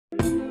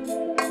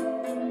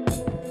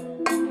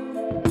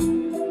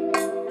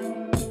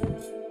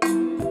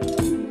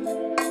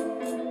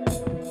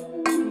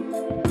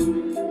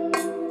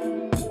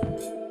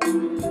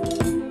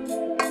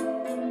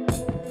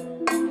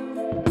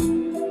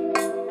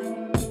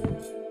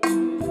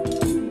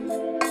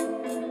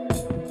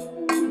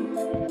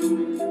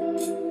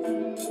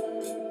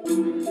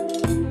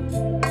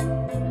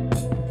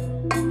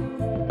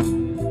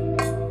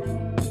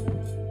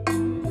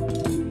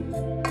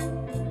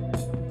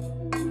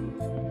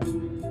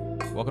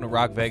Welcome to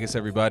Rock Vegas,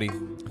 everybody.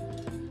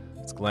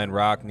 It's Glen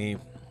Rockney,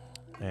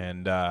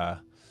 and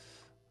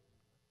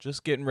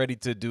just getting ready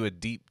to do a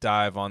deep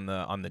dive on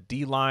the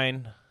D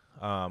line,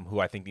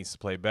 who I think needs to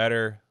play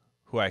better,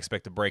 who I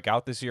expect to break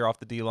out this year off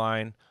the D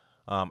line.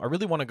 I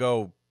really want to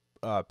go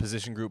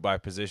position group by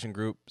position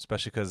group,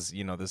 especially because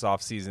this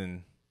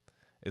offseason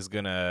is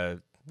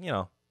gonna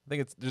I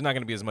think there's not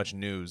going to be as much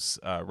news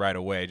right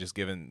away, just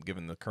given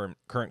the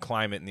current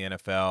climate in the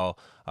NFL,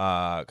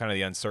 kind of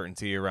the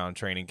uncertainty around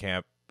training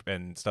camp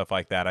and stuff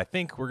like that. I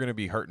think we're going to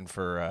be hurting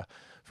for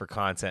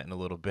content in a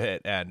little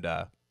bit, and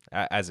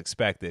as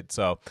expected.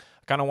 So I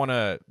kind of want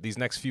to, these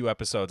next few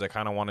episodes, I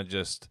kind of want to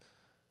just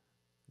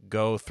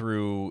go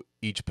through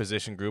each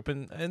position group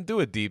and do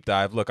a deep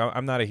dive. Look,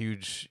 I'm not a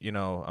huge,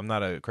 I'm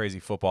not a crazy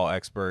football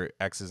expert,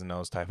 X's and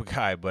O's type of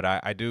guy, but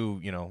I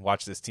do,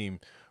 watch this team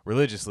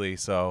religiously.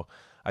 So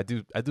I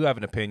do have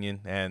an opinion,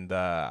 and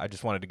I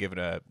just wanted to give it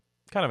a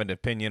kind of an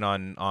opinion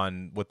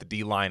on what the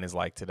D line is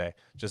like today,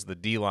 just the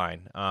D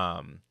line.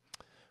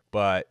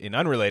 But in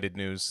unrelated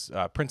news,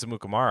 Prince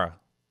Amukamara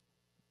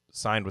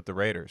signed with the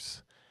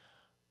Raiders.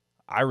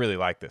 I really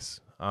like this.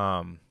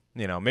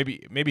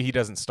 Maybe he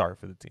doesn't start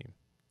for the team.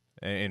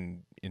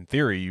 In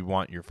theory, you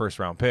want your first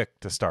round pick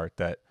to start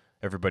that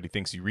everybody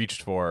thinks you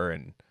reached for,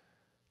 and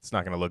it's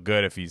not going to look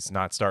good if he's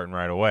not starting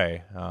right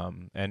away.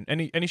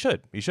 And he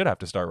should have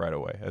to start right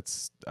away.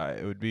 It's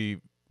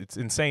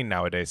insane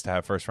nowadays to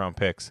have first round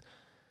picks.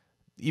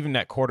 Even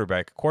at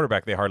quarterback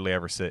they hardly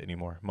ever sit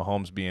anymore.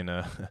 Mahomes being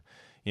kind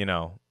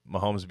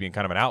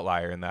of an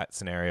outlier in that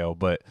scenario,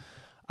 but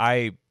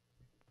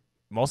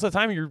most of the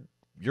time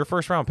your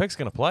first round pick's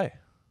going to play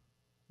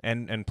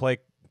and play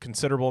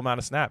considerable amount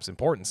of snaps,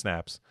 important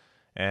snaps.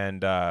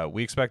 And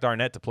we expect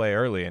Arnett to play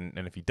early, and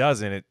if he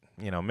doesn't,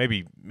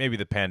 maybe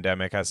the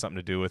pandemic has something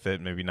to do with it.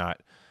 Maybe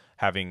not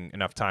having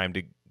enough time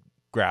to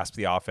grasp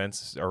the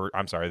offense, or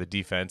I'm sorry, the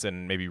defense,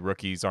 and maybe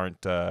rookies aren't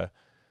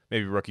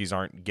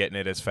getting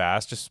it as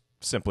fast, just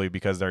simply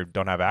because they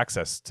don't have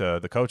access to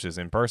the coaches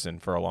in person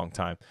for a long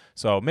time.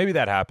 So maybe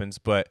that happens,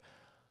 but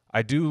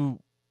I do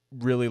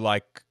really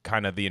like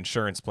kind of the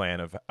insurance plan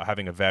of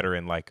having a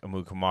veteran like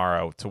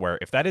Amukamara, to where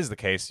if that is the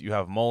case, you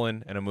have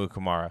Mullen and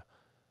Amukamara.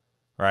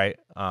 Right,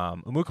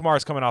 Amukamara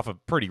is coming off a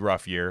pretty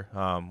rough year.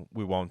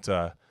 We won't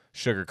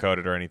sugarcoat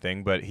it or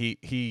anything, but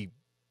he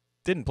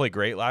didn't play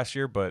great last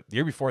year. But the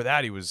year before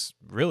that, he was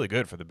really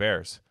good for the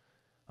Bears.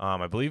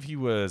 I believe he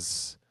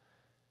was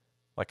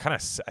I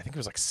think he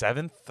was like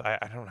seventh.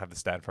 I don't have the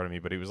stat in front of me,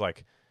 but he was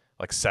like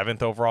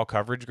seventh overall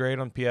coverage grade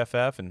on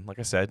PFF. And like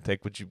I said, say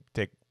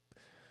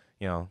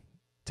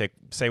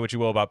what you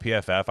will about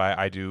PFF.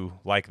 I do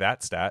like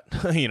that stat.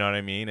 You know what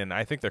I mean? And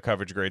I think their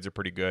coverage grades are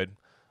pretty good.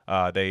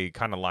 They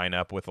kind of line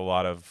up with a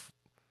lot of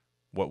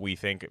what we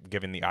think,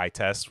 given the eye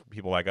test,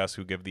 people like us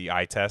who give the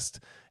eye test,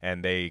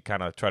 and they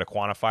kind of try to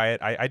quantify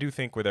it. I do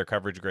think where their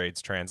coverage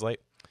grades translate,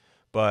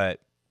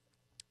 but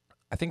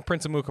I think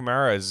Prince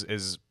Amukamara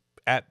is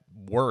at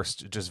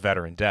worst just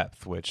veteran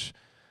depth, which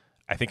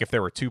I think if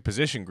there were two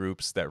position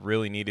groups that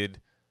really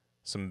needed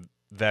some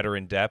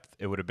veteran depth,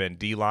 it would have been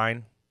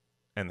D-line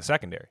and the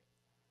secondary.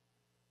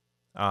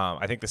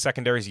 I think the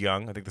secondary is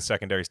young. I think the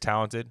secondary is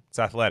talented. It's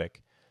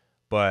athletic.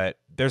 But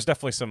there's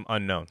definitely some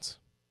unknowns,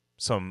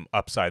 some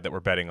upside that we're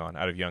betting on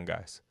out of young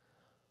guys.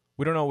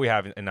 We don't know what we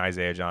have in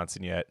Isaiah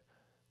Johnson yet.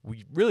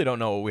 We really don't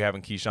know what we have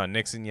in Keyshawn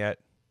Nixon yet,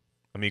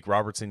 Amik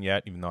Robertson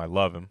yet, even though I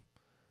love him.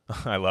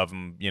 I love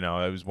him.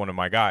 It was one of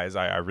my guys.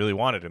 I really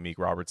wanted Amik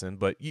Robertson,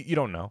 but you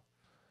don't know.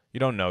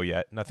 You don't know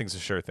yet. Nothing's a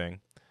sure thing.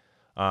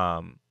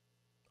 I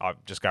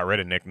just got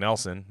rid of Nick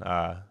Nelson.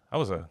 That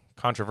was a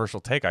controversial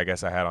take, I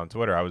guess, I had on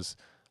Twitter. I was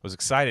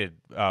excited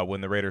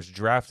when the Raiders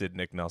drafted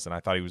Nick Nelson. I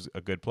thought he was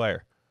a good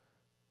player.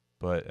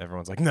 But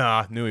everyone's like,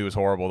 nah, knew he was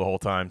horrible the whole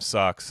time.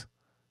 Sucks.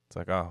 It's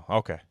like, oh,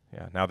 okay.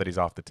 Yeah, now that he's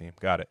off the team.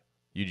 Got it.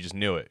 You just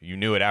knew it. You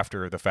knew it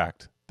after the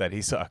fact that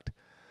he sucked.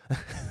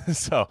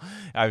 So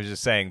I was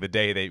just saying, the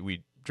day that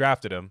we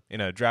drafted him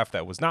in a draft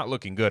that was not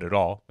looking good at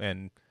all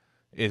and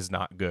is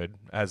not good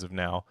as of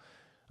now,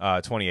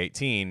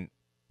 2018,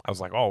 I was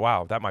like, oh,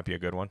 wow, that might be a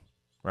good one,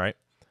 right?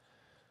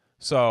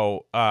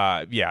 So,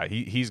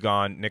 he's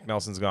gone. Nick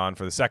Nelson's gone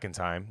for the second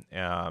time.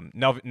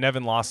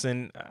 Nevin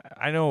Lawson,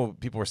 I know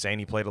people were saying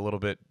he played a little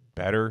bit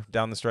better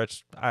down the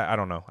stretch. I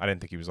don't know. I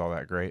didn't think he was all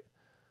that great.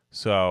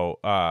 So,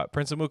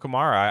 Prince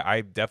Amukamara,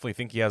 I definitely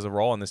think he has a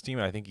role on this team,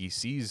 and I think he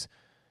sees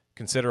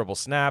considerable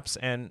snaps.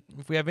 And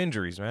if we have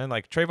injuries, man,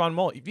 like Trayvon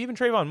Mullen, even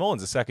Trayvon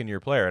Mullen's a second-year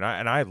player, and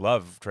I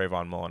love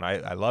Trayvon Mullen.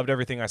 I loved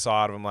everything I saw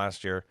out of him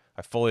last year.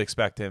 I fully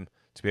expect him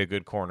to be a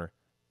good corner.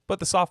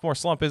 But the sophomore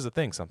slump is a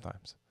thing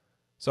sometimes.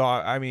 So,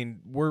 I mean,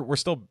 we're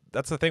still –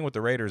 that's the thing with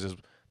the Raiders is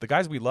the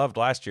guys we loved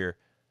last year,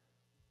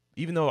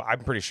 even though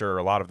I'm pretty sure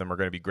a lot of them are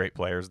going to be great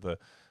players, the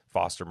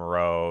Foster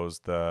Moreaus,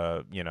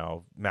 the,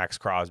 Max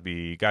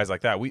Crosby, guys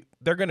like that,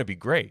 they're going to be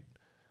great,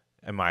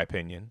 in my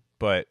opinion,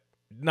 but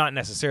not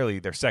necessarily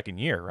their second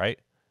year, right?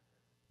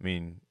 I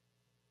mean,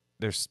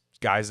 there's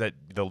guys that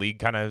the league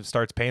kind of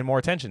starts paying more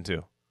attention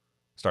to,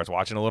 starts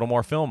watching a little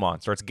more film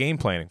on, starts game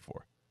planning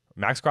for.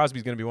 Max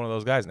Crosby's going to be one of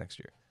those guys next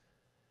year.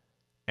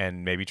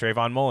 and maybe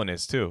Trayvon Mullen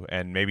is too,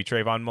 and maybe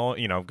Trayvon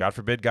Mullen, you know, God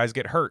forbid guys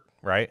get hurt,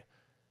 right?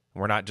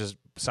 We're not just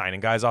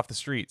signing guys off the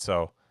street.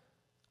 So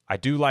I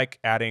do like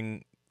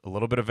adding a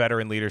little bit of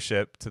veteran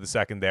leadership to the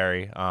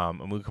secondary.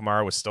 Amu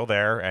Kamara was still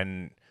there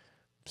and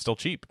still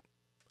cheap.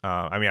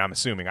 I mean, I'm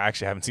assuming. I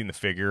actually haven't seen the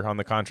figure on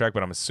the contract,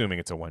 but I'm assuming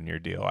it's a 1-year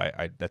deal.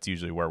 That's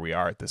usually where we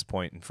are at this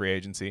point in free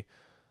agency.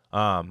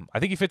 I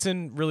think he fits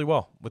in really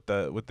well with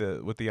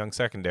the young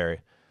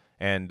secondary,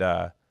 and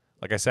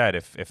like I said,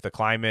 if the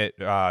climate,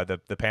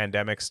 the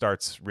pandemic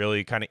starts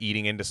really kind of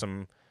eating into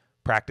some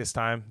practice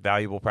time,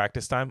 valuable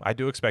practice time, I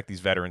do expect these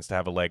veterans to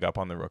have a leg up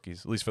on the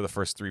rookies, at least for the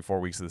first 3-4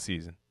 weeks of the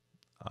season.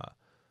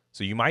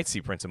 So you might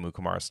see Prince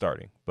Amukamara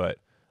starting, but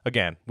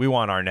again, we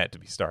want Arnett to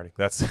be starting.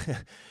 That's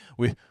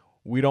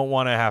we don't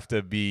want to have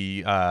to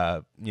be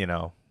you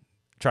know,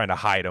 trying to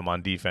hide him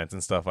on defense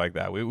and stuff like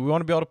that. We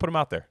want to be able to put him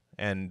out there,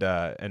 and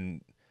I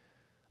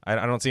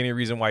don't see any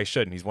reason why he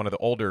shouldn't. He's one of the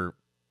older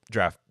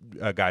draft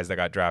guys that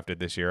got drafted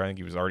this year. I think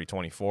he was already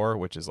 24,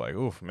 which is like,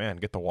 oof, man,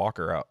 get the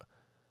walker out.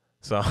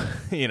 So,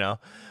 you know,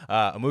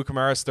 Amu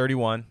Kamara's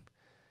 31.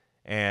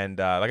 And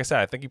like I said,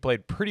 I think he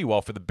played pretty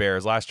well for the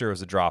Bears. Last year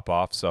was a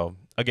drop-off. So,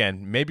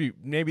 again, maybe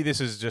this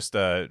is just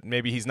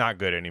maybe he's not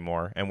good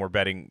anymore, and we're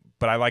betting.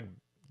 But I like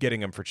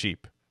getting him for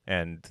cheap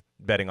and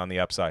betting on the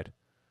upside.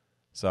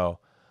 So,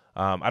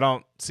 I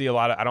don't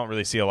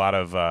really see a lot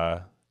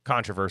of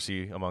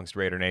controversy amongst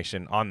Raider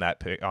Nation on that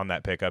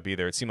pickup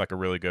either. It seemed like a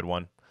really good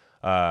one.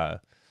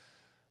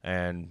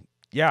 And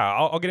yeah,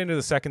 I'll get into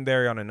the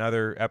secondary on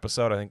another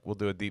episode. I think we'll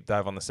do a deep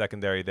dive on the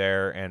secondary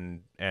there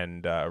and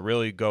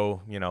really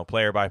go, you know,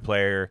 player by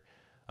player.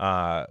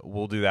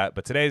 We'll do that.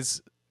 But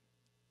today's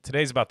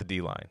about the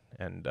D-line,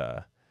 and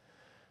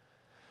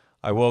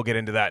I will get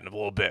into that in a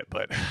little bit.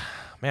 But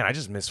man, I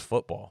just miss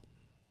football.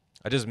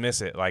 I just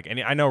miss it. Like, and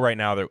I know right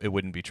now that it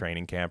wouldn't be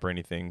training camp or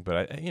anything,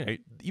 but you know,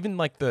 even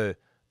like the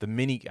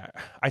mini,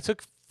 I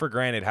took for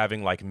granted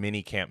having like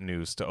mini camp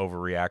news to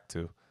overreact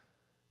to.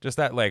 Just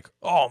that, like,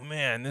 oh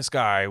man, this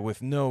guy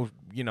with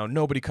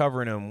nobody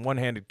covering him,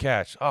 one-handed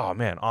catch. Oh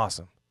man,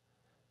 awesome.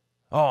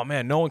 Oh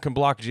man, no one can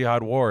block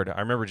Jihad Ward.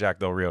 I remember Jack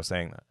Del Rio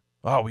saying that.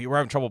 Oh, we were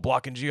having trouble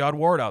blocking Jihad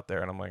Ward out there,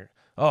 and I'm like,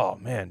 oh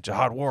man,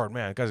 Jihad Ward,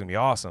 man, that guy's gonna be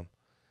awesome.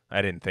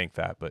 I didn't think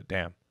that, but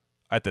damn,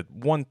 at the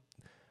one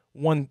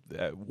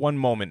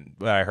moment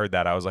that I heard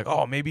that, I was like,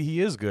 oh, maybe he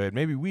is good.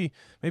 Maybe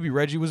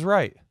Reggie was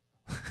right.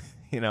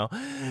 You know,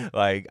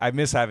 like I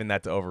miss having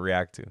that to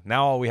overreact to.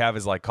 Now all we have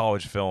is like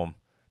college film.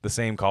 The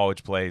same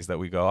college plays that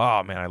we go,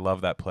 oh man, I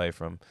love that play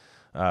from,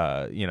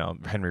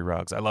 Henry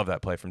Ruggs. I love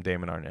that play from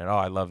Damon Arnett. Oh,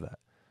 I love that.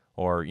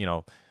 Or, you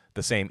know,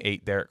 the same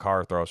 8 Derek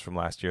Carr throws from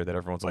last year that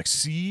everyone's like,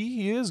 see,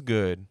 he is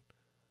good.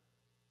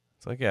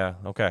 It's like, yeah,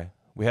 okay.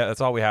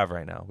 That's all we have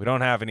right now. We don't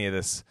have any of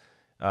this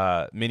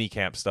mini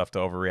camp stuff to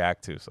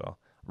overreact to. So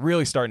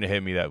really starting to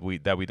hit me that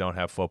we don't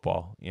have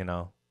football, you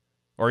know,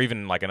 or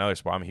even like another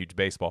sport. I'm a huge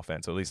baseball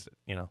fan, so at least,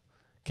 you know,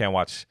 can't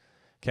watch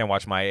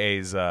my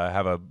A's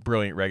have a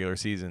brilliant regular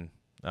season.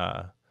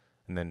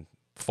 And then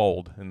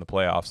fold in the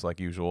playoffs like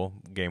usual,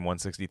 game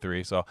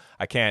 163. So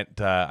I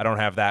don't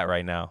have that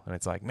right now. And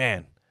it's like,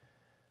 man,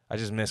 I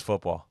just miss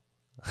football.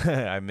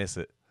 I miss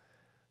it.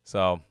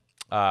 So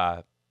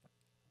as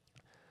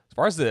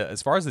far as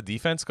the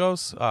defense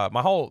goes,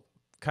 my whole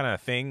kind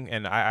of thing,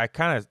 and I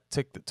kind of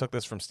took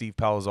this from Steve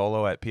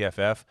Palazzolo at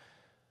PFF.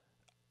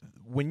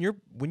 When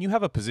you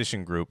have a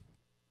position group,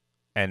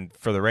 and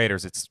for the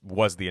Raiders,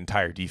 was the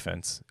entire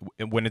defense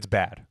when it's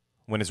bad.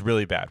 When it's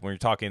really bad, when you're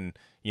talking,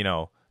 you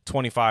know,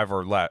 25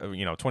 or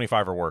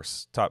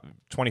worse, top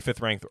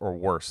 25th ranked or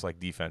worse, like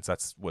defense,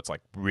 that's what's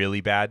like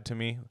really bad to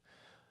me.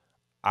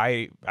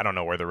 I don't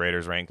know where the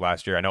Raiders ranked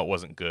last year. I know it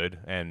wasn't good,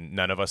 and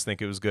none of us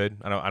think it was good.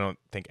 I don't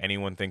think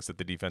anyone thinks that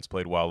the defense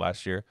played well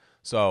last year.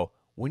 So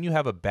when you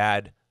have a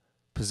bad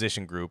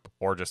position group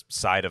or just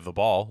side of the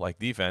ball like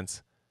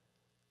defense,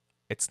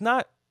 it's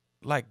not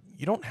like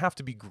you don't have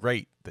to be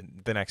great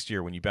the next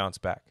year when you bounce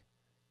back.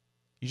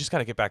 You just got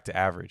to get back to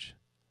average.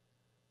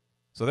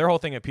 So their whole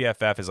thing at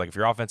PFF is like, if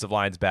your offensive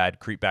line's bad,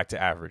 creep back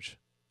to average,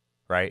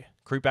 right?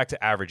 Creep back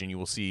to average, and you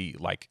will see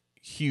like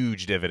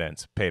huge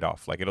dividends paid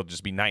off. Like it'll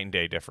just be night and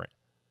day different,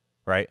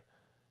 right?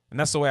 And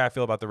that's the way I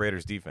feel about the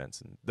Raiders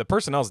defense. And the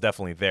personnel is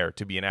definitely there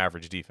to be an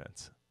average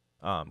defense.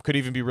 Could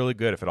even be really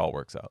good if it all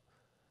works out.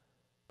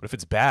 But if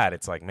it's bad,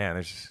 it's like, man,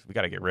 we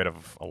got to get rid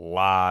of a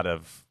lot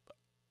of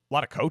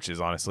coaches,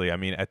 honestly. I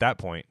mean, at that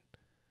point,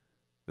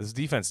 this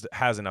defense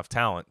has enough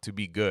talent to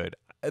be good.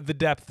 The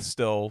depth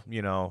still,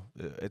 you know,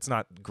 it's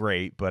not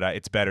great, but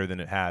it's better than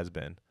it has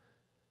been.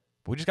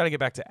 But we just got to get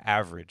back to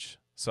average.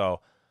 So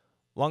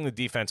along the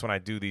defense, when I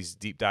do these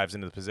deep dives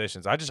into the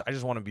positions, I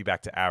just want to be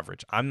back to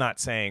average. I'm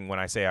not saying when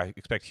I say I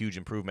expect huge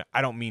improvement,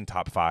 I don't mean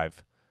top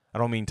 5. I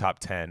don't mean top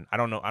 10. I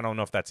don't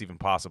know if that's even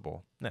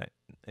possible.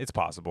 It's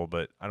possible,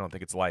 but I don't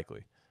think it's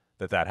likely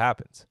that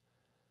happens.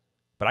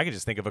 But I could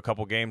just think of a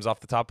couple games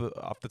off the top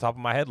of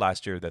my head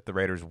last year that the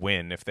Raiders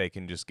win if they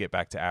can just get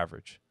back to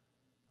average.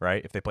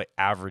 Right? If they play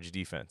average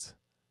defense.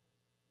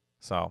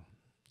 So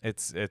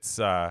it's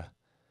or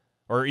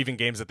or even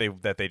games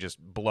that they just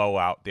blow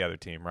out the other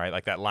team, right?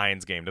 Like that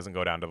Lions game doesn't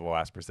go down to the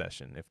last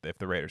possession if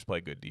the Raiders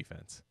play good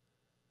defense.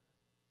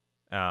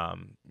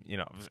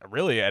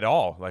 Really at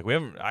all. Like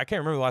I can't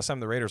remember the last time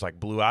the Raiders like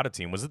blew out a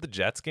team. Was it the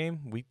Jets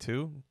game, week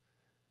 2?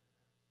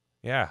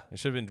 Yeah, it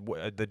should have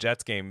been the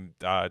Jets game,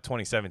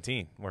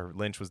 2017, where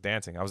Lynch was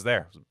dancing. I was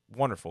there. It was a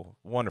wonderful,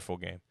 wonderful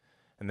game.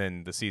 And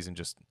then the season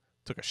just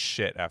took a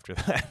shit after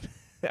that.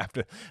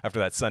 after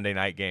that Sunday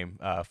night game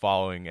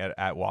following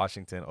at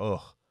Washington.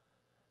 Ugh.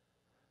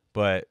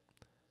 But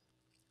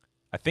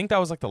I think that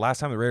was like the last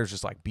time the Raiders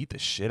just like beat the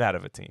shit out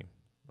of a team.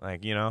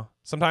 Like,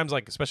 sometimes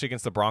like especially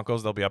against the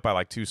Broncos, they'll be up by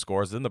like 2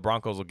 scores. Then the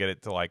Broncos will get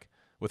it to like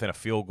within a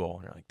field goal.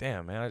 And you're like,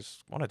 damn, man, I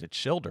just wanted to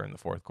chill during the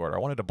fourth quarter. I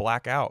wanted to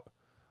black out.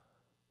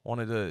 I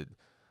wanted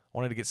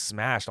to get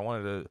smashed. I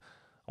wanted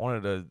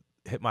to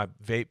hit my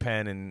vape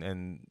pen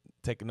and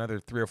take another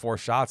 3 or 4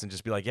 shots and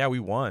just be like, yeah, we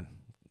won.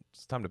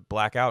 It's time to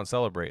black out and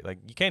celebrate. Like,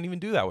 you can't even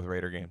do that with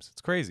Raider games.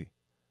 It's crazy.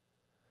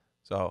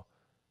 So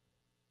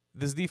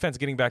this defense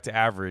getting back to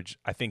average,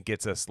 I think,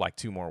 gets us like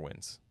 2 more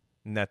wins.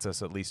 Nets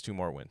us at least 2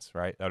 more wins,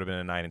 right? That would have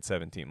been a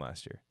 9-7 team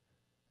last year.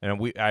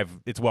 And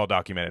it's well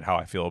documented how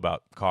I feel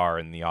about Carr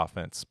and the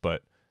offense,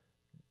 but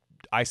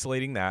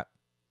isolating that,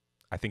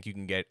 I think you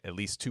can get at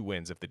least 2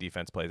 wins if the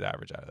defense plays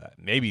average out of that.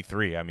 Maybe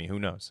 3. I mean, who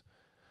knows?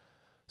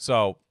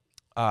 So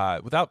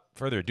without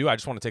further ado, I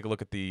just want to take a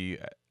look at the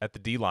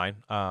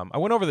D-line. I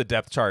went over the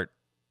depth chart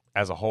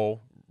as a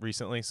whole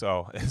recently,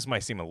 so this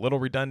might seem a little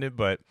redundant,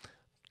 but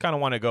kind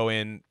of want to go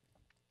in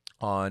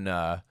on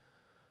the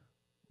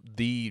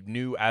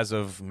new, as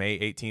of May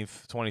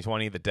 18th,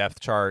 2020, the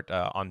depth chart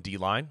on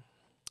D-line,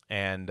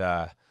 and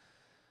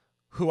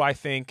who I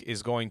think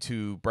is going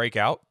to break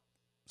out.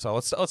 So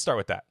let's start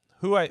with that.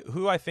 Who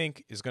I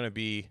think is going to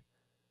be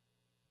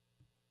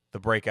the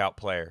breakout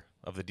player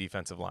of the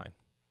defensive line.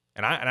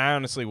 And I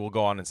honestly will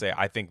go on and say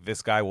I think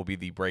this guy will be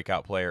the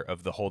breakout player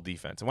of the whole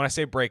defense. And when I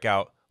say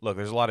breakout, look,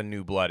 there's a lot of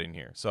new blood in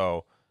here.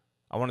 So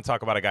I want to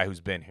talk about a guy who's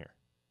been here.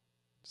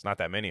 It's not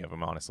that many of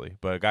them, honestly,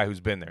 but a guy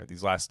who's been there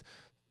these last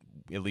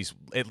at least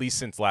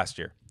since last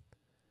year.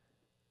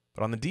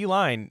 But on the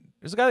D-line,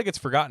 there's a guy that gets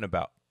forgotten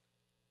about.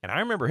 And I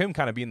remember him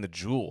kind of being the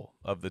jewel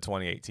of the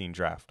 2018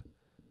 draft.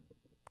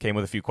 Came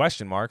with a few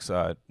question marks.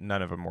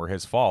 None of them were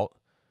his fault.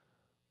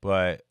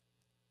 But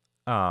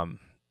I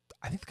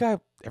think the guy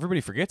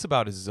everybody forgets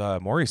about is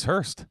Maurice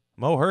Hurst.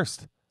 Mo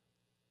Hurst.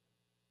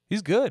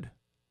 He's good.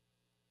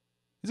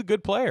 He's a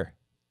good player.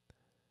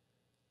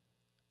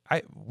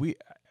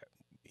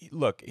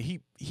 Look,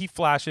 he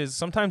flashes.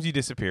 Sometimes he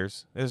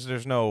disappears.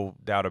 There's no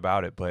doubt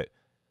about it. But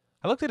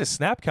I looked at his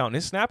snap count, and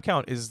his snap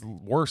count is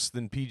worse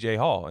than P.J.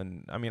 Hall.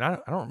 And I mean, I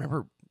don't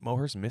remember Mo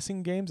Hurst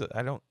missing games.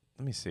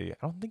 Let me see.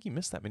 I don't think he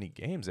missed that many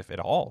games, if at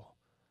all.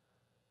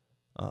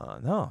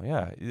 No,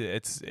 yeah,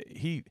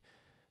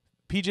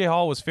 P.J.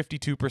 Hall was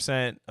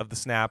 52% of the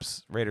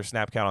snaps, Raiders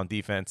snap count on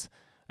defense,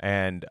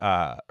 and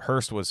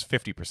Hurst was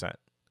 50%.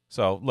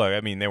 So look,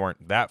 I mean, they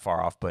weren't that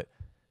far off, but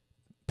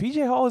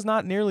P.J. Hall is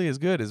not nearly as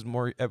good as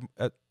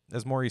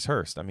Maurice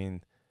Hurst. I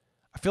mean,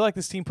 I feel like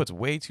this team puts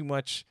way too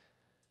much.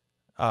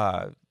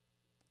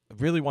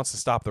 Really wants to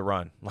stop the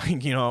run,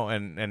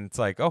 and it's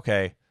like,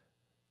 okay,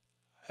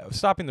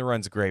 stopping the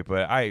run's great,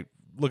 but I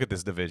look at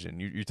this division.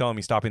 You're telling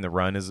me stopping the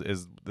run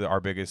is our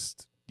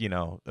biggest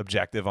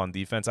objective on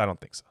defense? I don't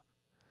think so.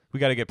 We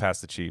got to get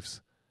past the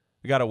Chiefs.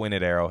 We got to win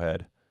at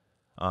Arrowhead.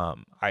 I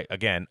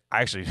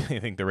actually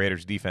think the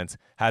Raiders' defense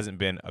hasn't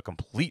been a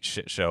complete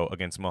shit show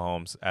against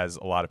Mahomes, as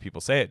a lot of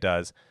people say it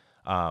does.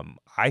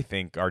 I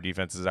think our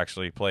defense has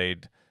actually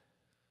played,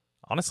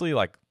 honestly,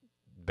 like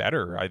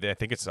better. I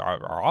think it's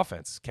our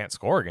offense can't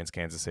score against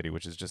Kansas City,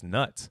 which is just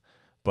nuts.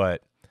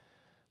 But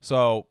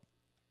so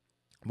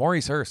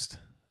Maurice Hurst,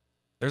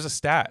 there's a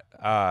stat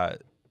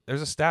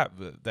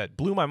that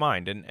blew my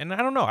mind, and I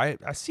don't know. I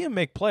see him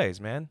make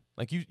plays, man.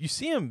 Like you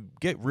see him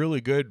get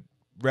really good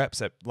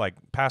reps at like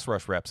pass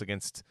rush reps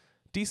against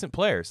decent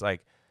players.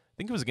 Like I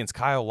think it was against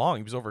Kyle Long.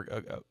 He was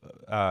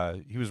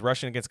he was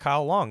rushing against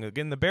Kyle Long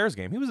again in the Bears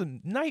game. He was a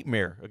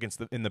nightmare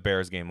in the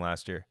Bears game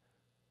last year.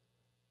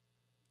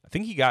 I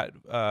think he got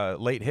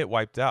late hit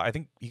wiped out. I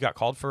think he got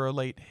called for a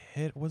late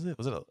hit. Was it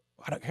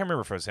I can't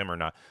remember if it was him or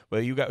not.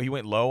 But he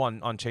went low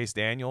on Chase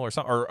Daniel or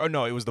something. Or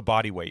no, it was the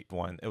body weight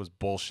one. It was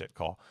bullshit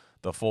call.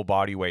 The full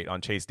body weight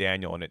on Chase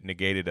Daniel, and it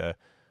negated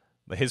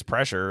his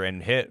pressure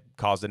and hit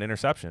caused an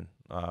interception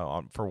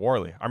for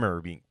Worley. I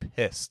remember being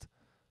pissed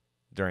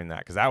during that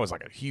because that was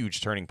like a huge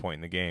turning point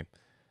in the game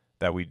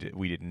that we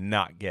did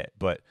not get.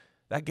 But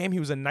that game, he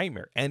was a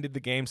nightmare. Ended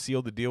the game,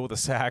 sealed the deal with a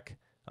sack.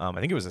 I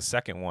think it was the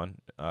second one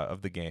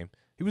of the game.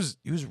 He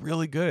was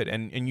really good,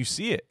 and you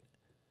see it.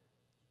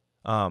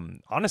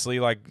 Honestly,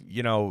 like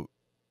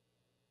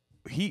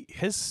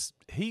his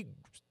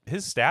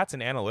stats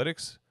and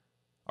analytics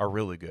are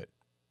really good.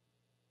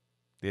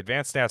 The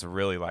advanced stats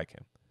really like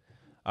him.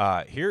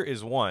 Here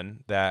is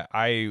one that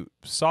I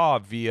saw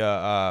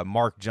via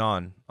Mark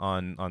John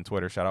on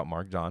Twitter. Shout out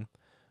Mark John.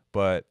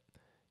 But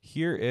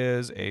here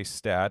is a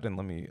stat, and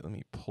let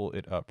me pull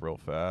it up real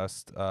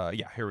fast.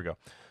 Yeah, here we go.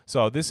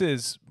 So this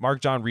is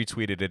Mark John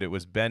retweeted it. It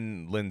was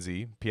Ben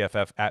Lindsay,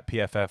 PFF at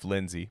PFF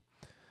Lindsay,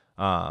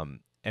 and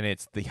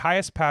it's the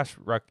highest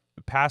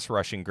pass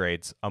rushing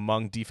grades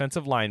among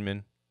defensive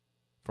linemen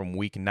from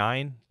week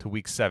 9 to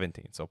week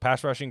 17. So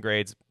pass rushing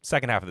grades,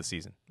 second half of the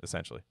season,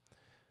 essentially.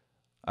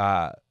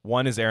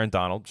 1 is Aaron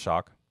Donald,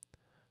 shock.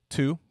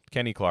 2,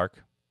 Kenny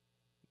Clark,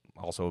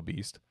 also a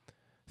beast.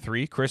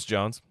 3, Chris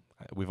Jones,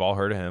 we've all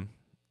heard of him,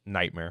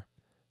 nightmare.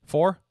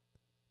 4,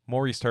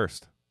 Maurice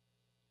Hurst,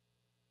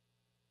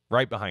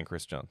 right behind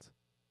Chris Jones.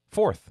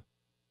 4th,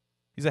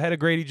 he's ahead of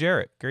Grady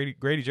Jarrett.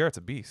 Grady Jarrett's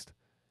a beast.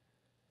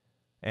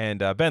 And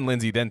Ben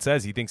Lindsay then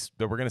says he thinks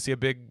that we're going to see a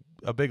big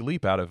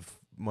leap out of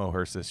Mo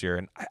Hurst this year,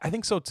 and I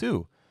think so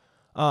too.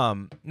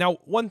 Now,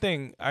 one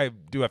thing I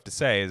do have to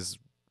say is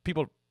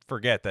people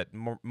forget that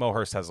Mo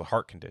Hurst has a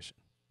heart condition,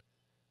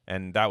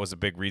 and that was a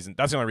big reason.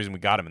 That's the only reason we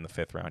got him in the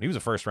 5th round. He was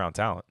a first-round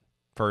talent,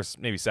 first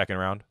maybe second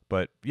round,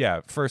 but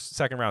yeah,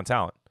 second-round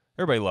talent.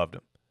 Everybody loved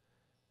him,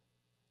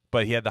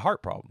 but he had the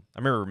heart problem. I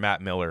remember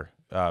Matt Miller,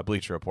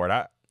 Bleacher Report.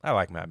 I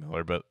like Matt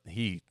Miller, but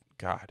he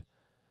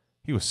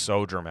was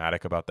so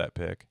dramatic about that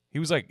pick.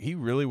 He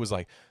really was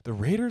like, the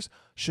Raiders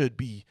should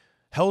be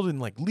held in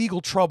like legal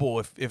trouble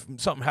if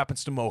something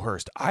happens to Mo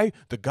Hurst.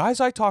 The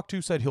guys I talked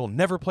to said he'll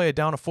never play a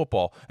down of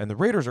football, and the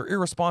Raiders are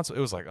irresponsible.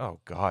 It was like, oh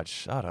God,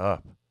 shut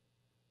up.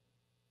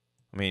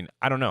 I mean,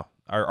 I don't know.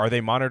 Are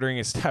they monitoring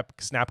his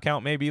snap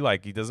count maybe?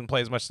 Like he doesn't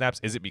play as much snaps.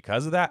 Is it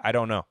because of that? I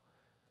don't know.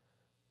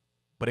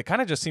 But it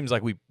kind of just seems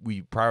like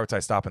we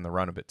prioritize stopping the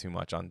run a bit too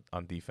much on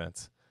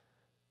defense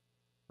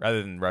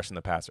rather than rushing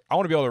the passer. I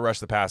want to be able to rush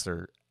the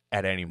passer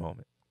at any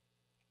moment.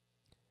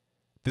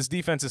 This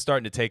defense is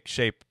starting to take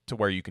shape to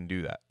where you can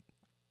do that.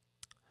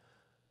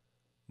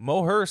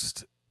 Mo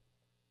Hurst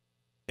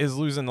is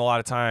losing a lot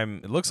of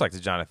time, it looks like,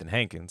 to Jonathan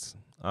Hankins.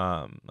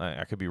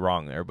 I could be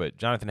wrong there, but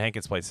Jonathan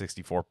Hankins played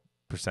 64%,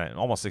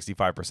 almost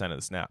 65% of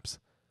the snaps.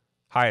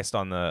 Highest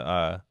on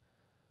the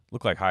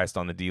highest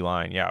on the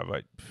D-line. Yeah,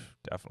 but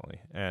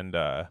definitely. And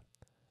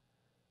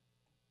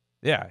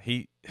yeah,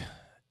 I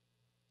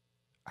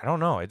don't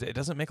know. It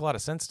doesn't make a lot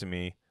of sense to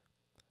me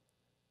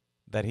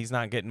that he's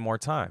not getting more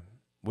time.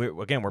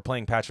 We're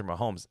playing Patrick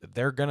Mahomes.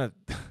 They're gonna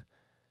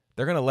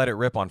let it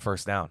rip on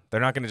first down. They're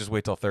not gonna just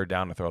wait till 3rd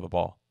down to throw the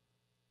ball.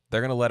 They're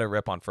gonna let it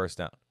rip on first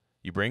down.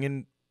 You bring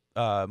in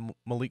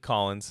Malik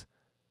Collins.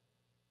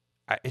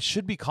 It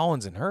should be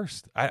Collins and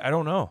Hurst. I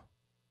don't know.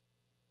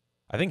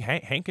 I think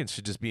Hankins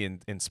should just be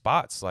in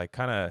spots. Like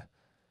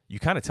you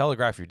kind of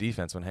telegraph your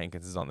defense when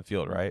Hankins is on the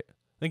field, right?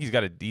 I think he's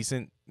got a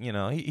decent.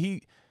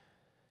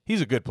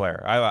 He's a good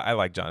player. I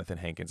like Jonathan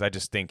Hankins. I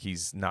just think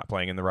he's not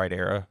playing in the right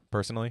era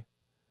personally.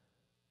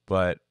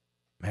 But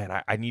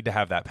man, I need to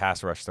have that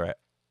pass rush threat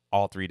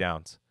all 3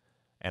 downs,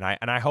 and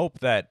I hope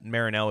that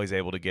Marinelli is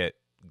able to get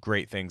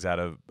great things out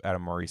of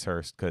Maurice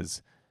Hurst,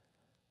 because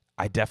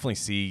I definitely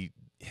see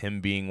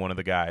him being one of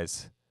the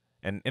guys,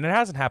 and it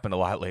hasn't happened a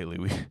lot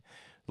lately.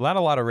 A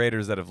lot of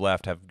Raiders that have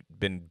left have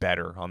been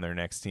better on their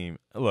next team.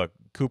 Look,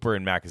 Cooper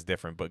and Mack is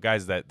different, but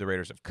guys that the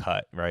Raiders have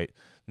cut, right,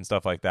 and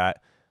stuff like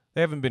that,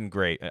 they haven't been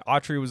great.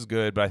 Autry was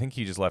good, but I think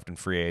he just left in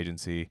free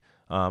agency.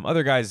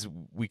 Other guys,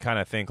 we kind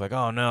of think like,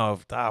 oh no,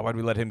 why'd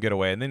we let him get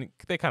away? And then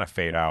they kind of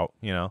fade out,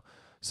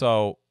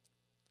 So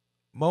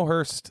Mo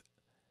Hurst,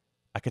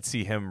 I could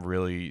see him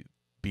really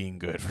being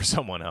good for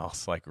someone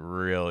else, like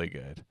really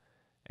good.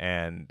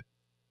 And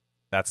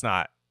that's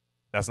not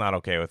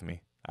okay with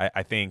me.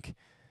 I think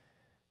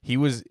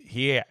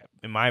he,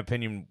 in my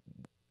opinion,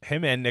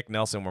 him and Nick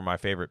Nelson were my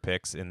favorite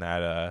picks in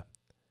that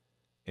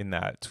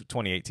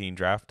 2018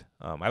 draft.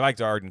 I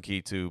liked Arden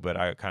Key too, but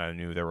I kind of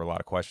knew there were a lot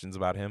of questions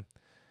about him.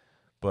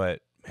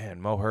 But,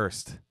 man, Mo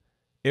Hurst,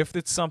 if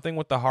it's something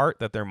with the heart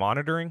that they're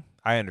monitoring,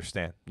 I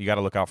understand. You got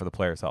to look out for the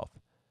player's health.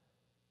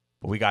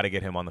 But we got to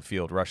get him on the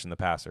field, rushing the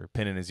passer,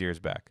 pinning his ears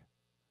back.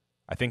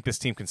 I think this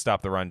team can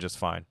stop the run just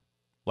fine.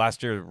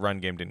 Last year, the run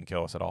game didn't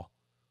kill us at all.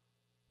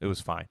 It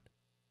was fine.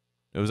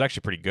 It was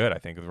actually pretty good, I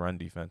think, of the run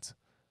defense.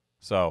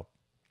 So,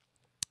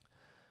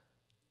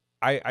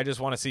 I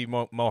just want to see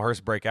Mo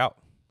Hurst break out.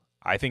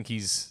 I think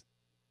he's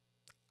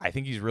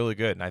really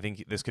good, and I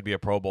think this could be a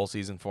Pro Bowl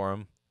season for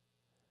him.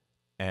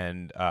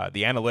 And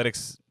the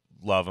analytics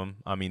love him.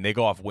 I mean, they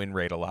go off win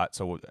rate a lot.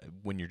 So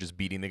when you're just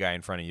beating the guy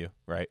in front of you,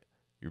 right?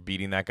 You're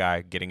beating that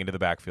guy, getting into the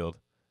backfield.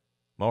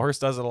 Mo Hurst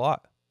does it a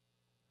lot.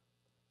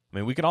 I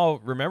mean, we can all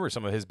remember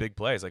some of his big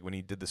plays, like when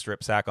he did the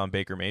strip sack on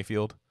Baker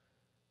Mayfield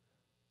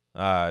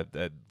for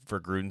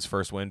Gruden's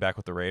first win back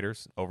with the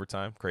Raiders,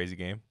 overtime, crazy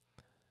game.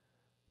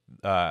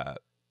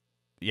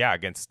 Yeah,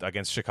 against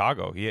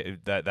Chicago.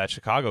 That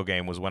Chicago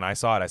game was when I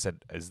saw it. I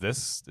said, "Is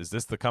this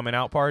the coming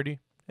out party?"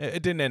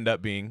 It didn't end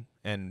up being,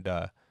 and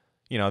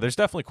there's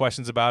definitely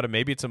questions about him.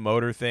 Maybe it's a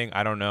motor thing.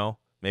 I don't know.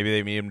 Maybe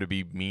they need him to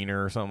be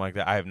meaner or something like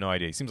that. I have no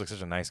idea. He seems like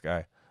such a nice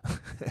guy.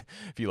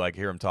 If you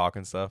hear him talk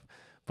and stuff,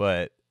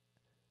 but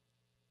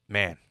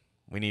man,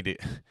 we need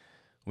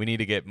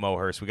to get Mo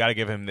Hurst. We got to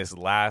give him this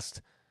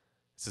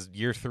is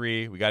year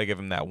 3. We got to give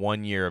him that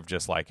 1 year of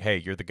just like, hey,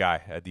 you're the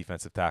guy at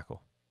defensive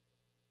tackle.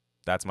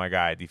 That's my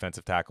guy at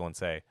defensive tackle, and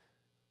say,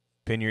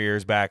 pin your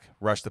ears back,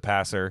 rush the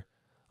passer.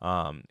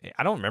 I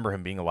don't remember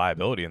him being a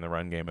liability in the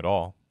run game at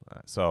all.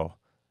 So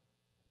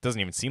it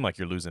doesn't even seem like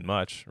you're losing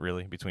much,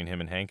 really, between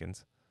him and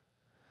Hankins.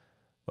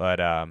 But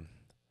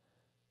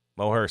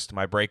Mo Hurst,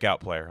 my breakout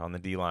player on the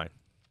D-line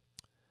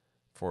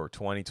for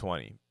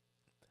 2020.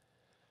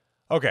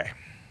 Okay,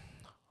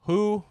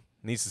 who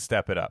needs to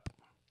step it up?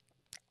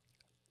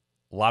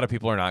 A lot of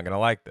people are not going to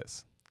like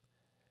this.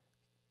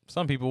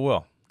 Some people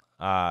will.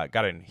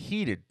 Got in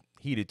heated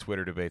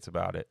Twitter debates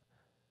about it.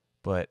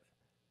 But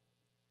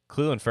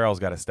Cleveland Farrell's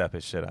got to step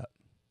his shit up.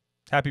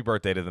 Happy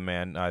birthday to the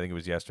man. I think it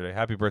was yesterday.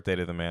 Happy birthday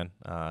to the man.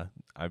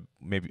 I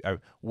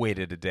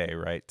waited a day,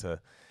 right, to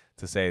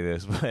say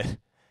this, but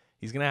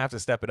he's going to have to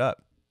step it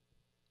up.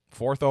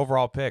 4th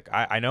overall pick.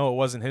 I know it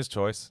wasn't his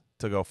choice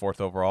to go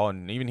 4th overall,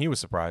 and even he was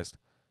surprised.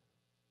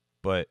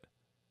 But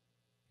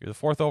you're the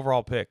 4th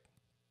overall pick.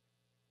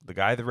 The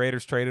guy the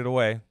Raiders traded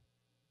away,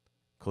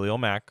 Khalil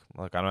Mack.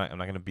 Look, I'm not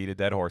going to beat a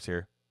dead horse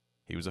here.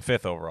 He was a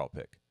 5th overall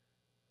pick.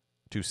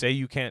 To say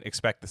you can't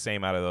expect the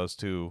same out of those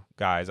two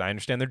guys, I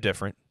understand they're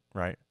different,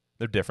 right?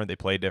 They're different. They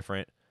play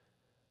different.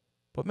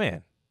 But,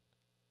 man,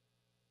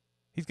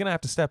 he's going to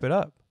have to step it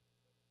up.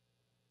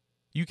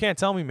 You can't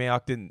tell me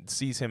Mayock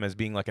sees him as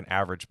being like an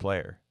average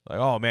player. Like,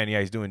 oh, man,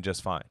 yeah, he's doing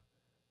just fine.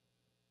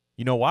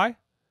 You know why?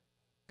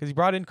 Because he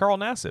brought in Carl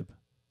Nassib,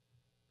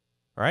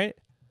 right?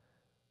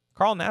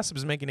 Carl Nassib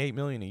is making $8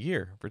 million a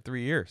year for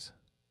 3 years.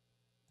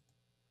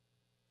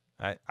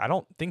 I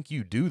don't think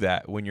you do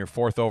that when your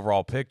 4th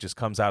overall pick just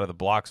comes out of the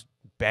blocks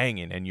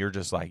banging and you're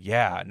just like,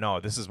 yeah, no,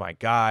 this is my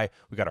guy.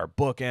 We got our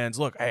bookends.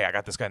 Look, hey, I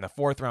got this guy in the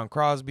 4th round,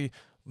 Crosby.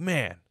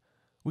 Man,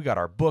 we got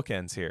our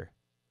bookends here.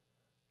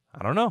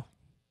 I don't know.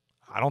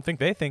 I don't think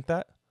they think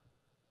that.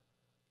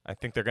 I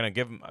think they're going to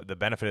give him the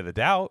benefit of the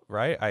doubt,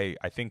 right?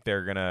 I think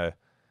they're going to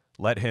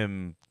let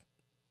him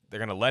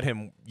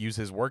use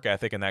his work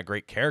ethic and that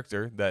great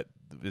character that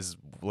is,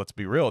 let's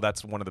be real,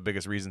 that's one of the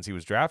biggest reasons he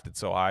was drafted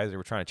so high. They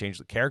were trying to change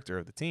the character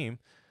of the team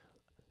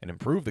and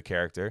improve the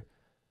character.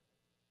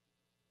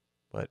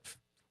 But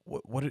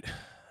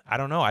I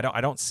don't know.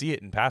 I don't see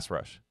it in pass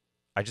rush.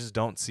 I just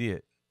don't see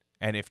it.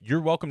 And if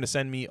you're welcome to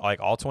send me like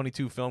all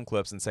 22 film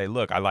clips and say,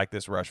 look, I like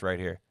this rush right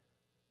here.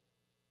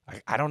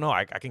 I don't know.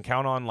 I can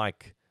count on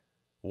like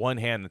one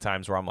hand the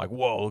times where I'm like,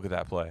 whoa, look at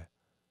that play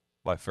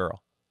by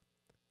Farrell.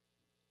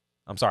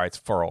 I'm sorry, it's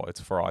Furl. It's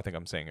Furl. I think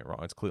I'm saying it wrong.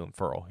 It's Cleveland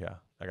Furl. Yeah,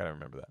 I got to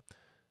remember that.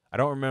 I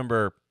don't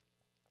remember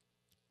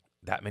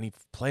that many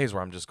plays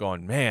where I'm just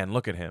going, man,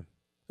 look at him.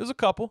 There's a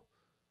couple.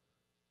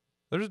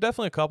 There's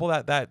definitely a couple.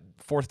 That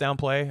 4th down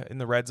play in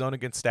the red zone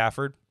against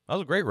Stafford, that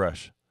was a great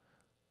rush.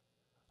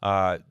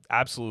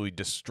 Absolutely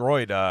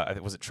destroyed,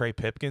 was it Trey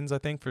Pipkins, I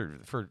think,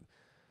 for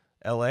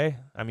L.A.?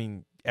 I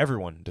mean,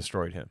 everyone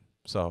destroyed him.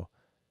 So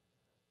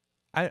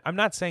I'm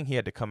not saying he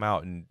had to come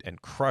out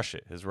and crush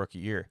it his rookie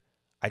year.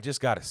 I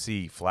just got to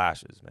see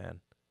flashes,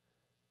 man.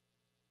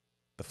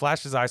 The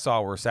flashes I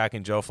saw were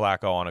sacking Joe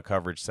Flacco on a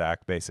coverage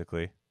sack,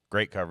 basically.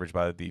 Great coverage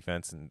by the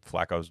defense, and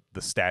Flacco's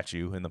the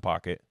statue in the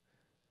pocket.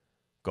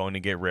 Going to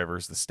get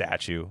Rivers, the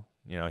statue.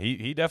 You know,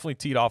 he definitely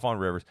teed off on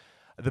Rivers.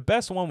 The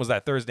best one was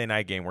that Thursday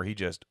night game where he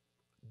just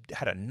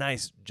had a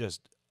nice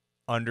just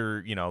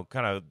under,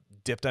 kind of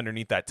dipped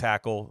underneath that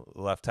tackle,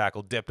 left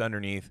tackle, dipped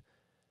underneath,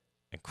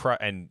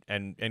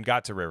 and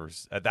got to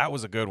Rivers. That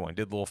was a good one.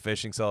 Did the little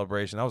fishing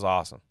celebration. That was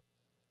awesome.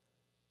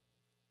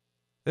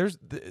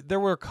 There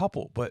were a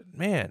couple, but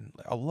man,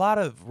 a lot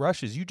of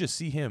rushes. You just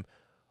see him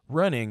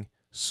running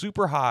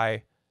super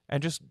high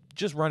and just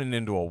running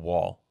into a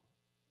wall.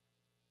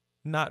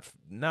 Not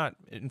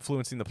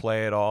influencing the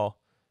play at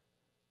all.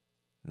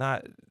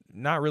 Not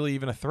really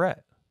even a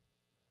threat.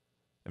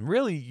 And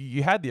really,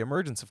 you had the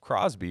emergence of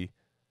Crosby.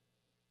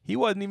 He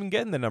wasn't even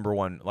getting the number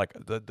one, like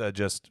the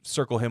just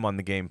circle him on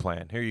the game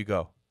plan. Here you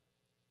go.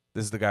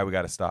 This is the guy we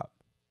got to stop.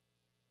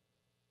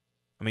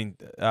 I mean,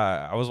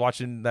 I was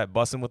watching that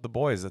Bussin' with the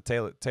Boys,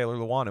 Taylor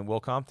Lewan and Will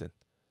Compton.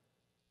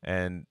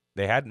 And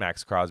they had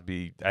Max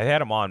Crosby. I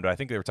had him on, but I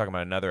think they were talking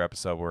about another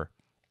episode where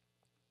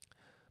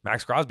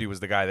Max Crosby was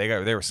the guy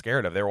they were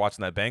scared of. They were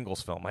watching that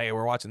Bengals film. Hey,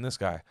 we're watching this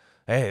guy.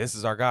 Hey, this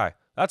is our guy.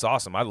 That's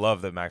awesome. I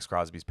love that Max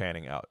Crosby's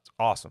panning out. It's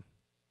awesome.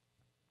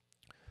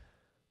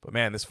 But,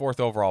 man, this 4th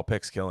overall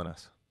pick's killing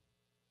us.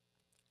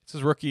 It's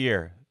his rookie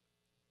year.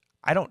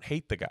 I don't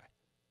hate the guy.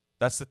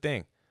 That's the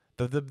thing.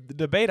 The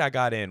debate I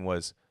got in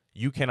was,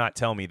 you cannot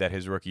tell me that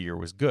his rookie year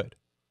was good.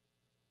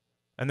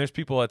 And there's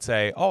people that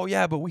say, oh,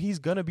 yeah, but he's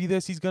going to be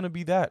this, he's going to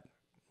be that.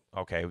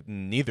 Okay,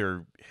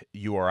 neither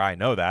you or I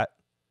know that.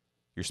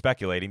 You're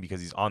speculating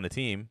because he's on the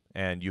team,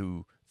 and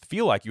you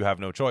feel like you have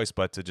no choice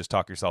but to just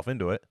talk yourself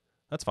into it.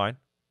 That's fine.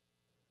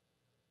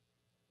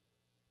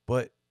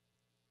 But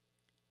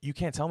you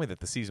can't tell me that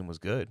the season was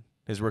good.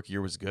 His rookie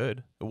year was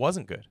good. It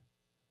wasn't good.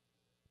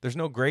 There's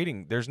no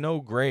grading. There's no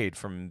grade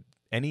from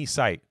any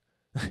site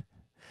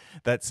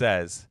that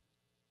says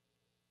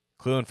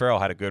Cleveland Farrell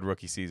had a good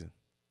rookie season.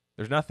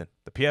 There's nothing.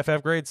 The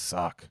PFF grades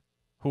suck.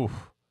 Whew.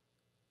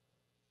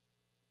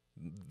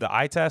 The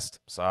eye test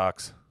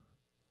sucks.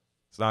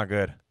 It's not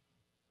good.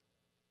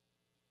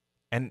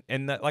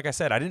 And that, like I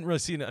said, I didn't really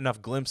see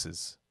enough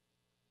glimpses.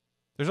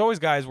 There's always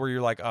guys where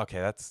you're like,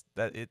 okay,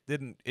 it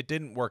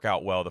didn't work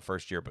out well the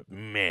first year, but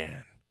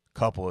man, a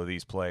couple of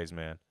these plays,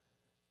 man,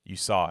 you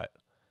saw it.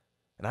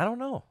 And I don't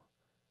know.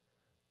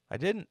 I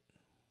didn't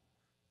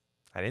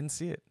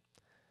see it.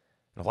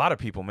 And a lot of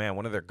people, man,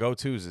 one of their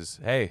go-tos is,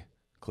 hey,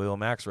 Khalil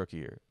Mack's rookie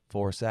year,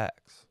 4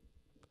 sacks.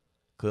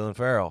 Cleveland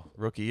Farrell,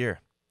 rookie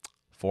year,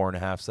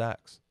 4.5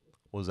 sacks.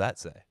 What does that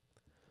say?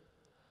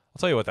 I'll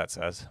tell you what that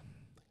says.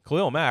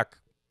 Khalil Mack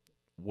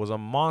was a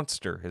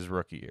monster his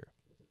rookie year.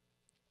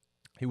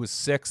 He was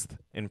 6th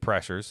in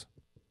pressures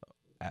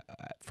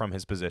from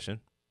his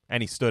position,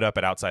 and he stood up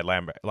at outside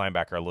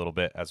linebacker a little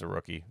bit as a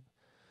rookie.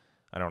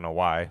 I don't know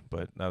why,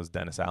 but that was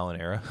Dennis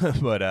Allen era.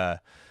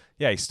 But,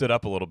 yeah, he stood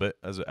up a little bit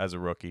as a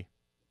rookie,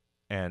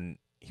 and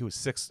he was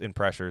 6th in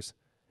pressures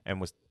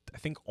and was, I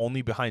think,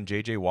 only behind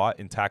J.J. Watt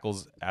in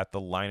tackles at the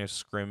line of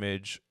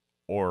scrimmage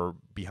or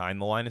behind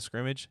the line of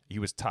scrimmage. He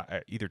was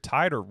either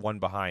tied or one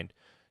behind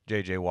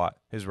J.J. Watt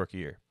his rookie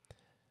year.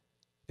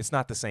 It's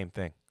not the same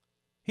thing.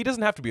 He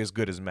doesn't have to be as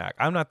good as Mack.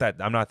 I'm not that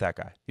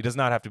guy. He does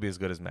not have to be as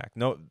good as Mack.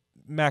 No,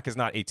 Mack is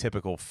not a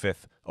typical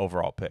 5th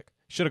overall pick.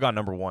 Should have gone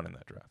number 1 in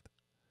that draft.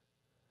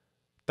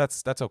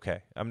 That's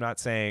okay. I'm not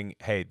saying,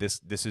 hey,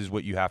 this is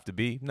what you have to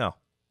be. No,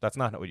 that's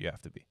not what you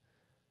have to be.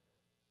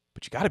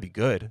 But you got to be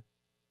good.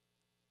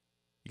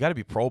 You got to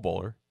be Pro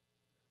Bowler.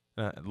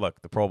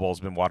 Look, the Pro Bowl's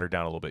been watered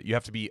down a little bit. You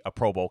have to be a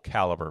Pro Bowl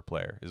caliber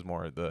player is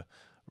more the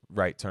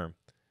right term.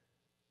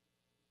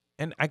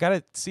 And I got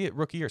to see it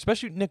rookie year,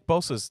 especially Nick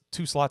Bosa's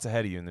 2 slots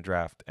ahead of you in the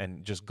draft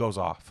and just goes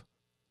off.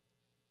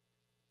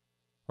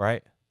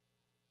 Right?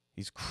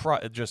 He's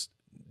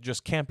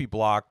just can't be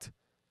blocked.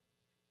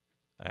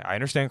 I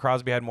understand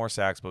Crosby had more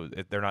sacks,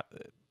 but they're not.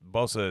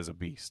 Bosa is a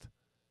beast.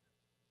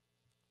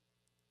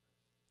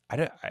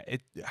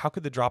 How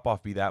could the drop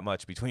off be that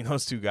much between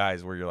those two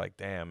guys? Where you're like,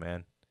 damn,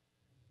 man,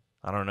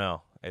 I don't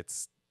know.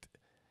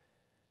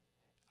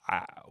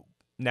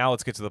 Now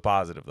let's get to the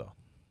positive though.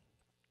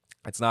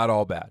 It's not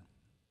all bad.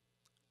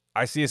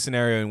 I see a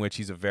scenario in which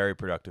he's a very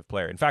productive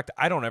player. In fact,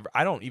 I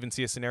don't even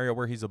see a scenario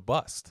where he's a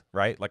bust,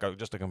 right? Like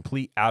just a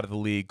complete out of the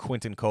league,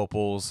 Quentin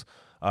Coples,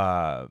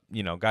 guys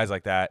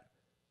like that.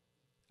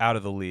 Out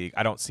of the league.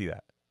 I don't see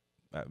that.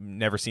 I've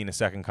never seen a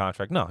second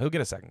contract. No, he'll get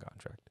a second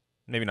contract.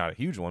 Maybe not a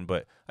huge one,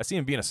 but I see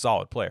him being a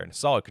solid player and a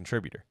solid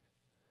contributor.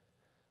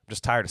 I'm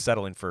just tired of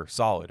settling for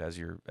solid as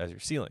your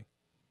ceiling.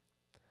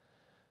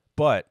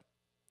 But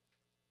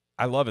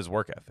I love his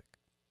work ethic.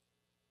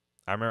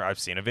 I remember I've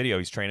seen a video.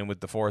 He's training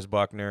with DeForest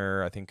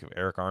Buckner, I think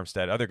Eric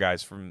Armstead, other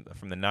guys from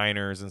the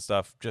Niners and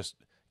stuff, just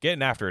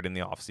getting after it in the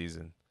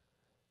offseason.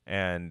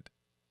 And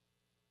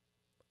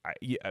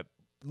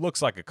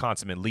looks like a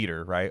consummate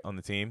leader, right, on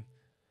the team.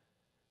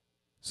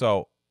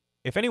 So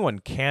if anyone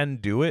can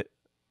do it,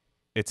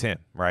 it's him,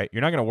 right? You're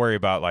not going to worry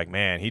about like,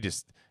 man, he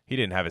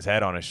didn't have his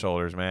head on his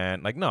shoulders,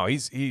 man. Like, no,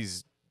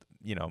 he's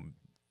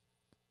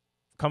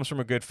comes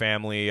from a good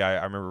family.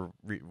 I remember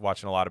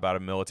watching a lot about a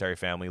military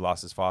family.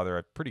 Lost his father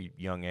at a pretty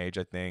young age,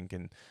 I think,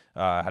 and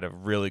had a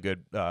really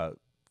good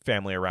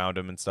family around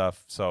him and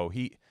stuff. So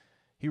he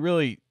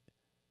really,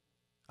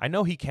 I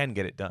know he can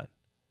get it done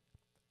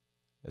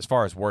as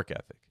far as work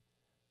ethic.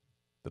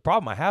 The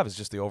problem I have is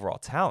just the overall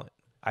talent.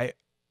 I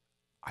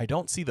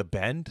don't see the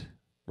bend,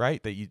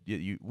 right? That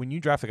you when you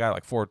draft a guy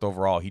like 4th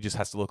overall, he just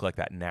has to look like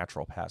that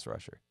natural pass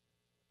rusher,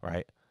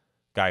 right?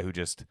 Guy who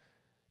just,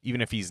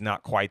 even if he's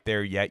not quite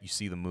there yet, you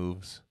see the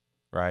moves,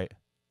 right?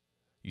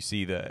 You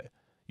see the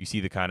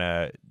kind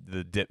of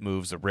the dip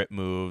moves, the rip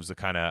moves, the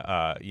kind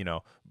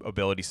of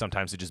ability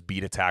sometimes to just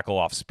beat a tackle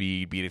off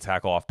speed, beat a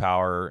tackle off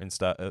power and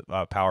stuff,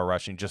 power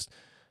rushing, just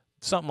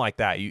something like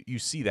that. You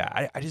see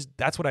that. I just,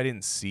 that's what I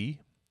didn't see.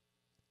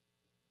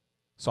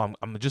 So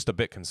I'm just a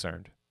bit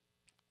concerned.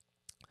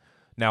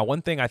 Now,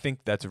 one thing I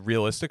think that's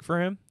realistic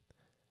for him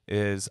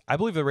is I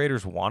believe the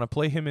Raiders want to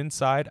play him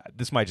inside.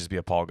 This might just be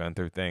a Paul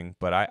Guenther thing,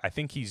 but I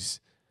think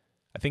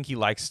he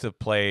likes to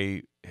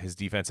play his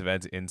defensive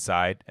ends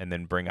inside and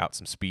then bring out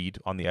some speed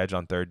on the edge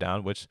on 3rd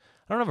down, which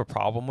I don't have a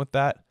problem with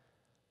that.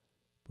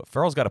 But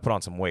Farrell's got to put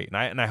on some weight,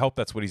 and I hope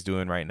that's what he's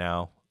doing right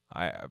now.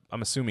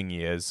 I'm assuming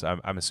he is.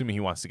 I'm assuming he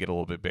wants to get a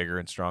little bit bigger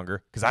and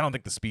stronger because I don't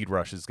think the speed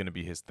rush is going to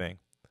be his thing.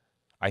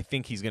 I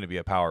think he's going to be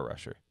a power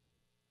rusher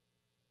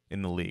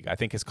in the league. I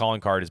think his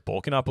calling card is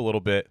bulking up a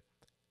little bit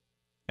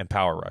and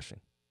power rushing.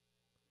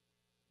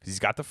 Because he's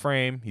got the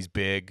frame, he's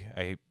big.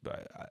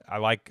 I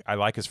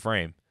like his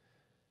frame,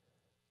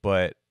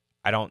 but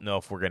I don't know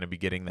if we're going to be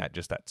getting that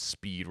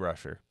speed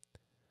rusher.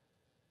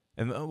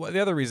 And the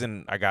other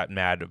reason I got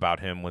mad about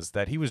him was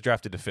that he was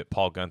drafted to fit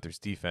Paul Guenther's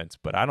defense,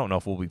 but I don't know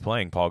if we'll be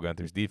playing Paul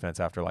Guenther's defense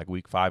after like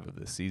week 5 of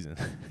this season,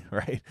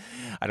 right?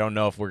 I don't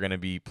know if we're going to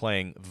be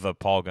playing the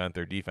Paul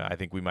Guenther defense. I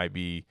think we might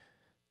be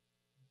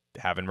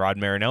having Rod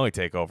Marinelli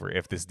take over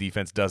if this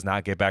defense does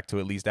not get back to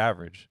at least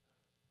average.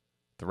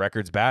 The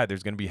record's bad.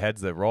 There's going to be heads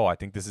that roll. I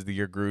think this is the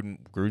year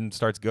Gruden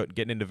starts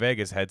getting into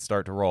Vegas. Heads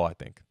start to roll, I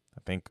think.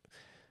 I think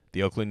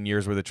the Oakland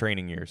years were the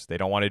training years. They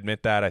don't want to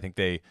admit that. I think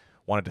they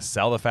wanted to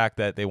sell the fact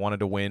that they wanted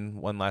to win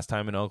one last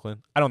time in Oakland.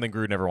 I don't think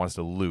Gruden ever wants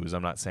to lose.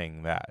 I'm not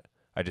saying that.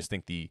 I just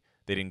think they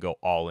didn't go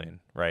all in,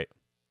 right?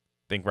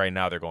 I think right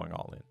now they're going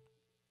all in.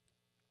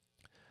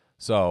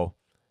 So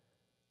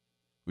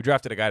we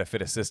drafted a guy to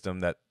fit a system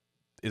that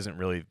isn't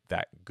really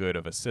that good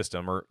of a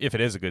system, or if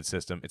it is a good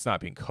system, it's not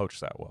being coached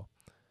that well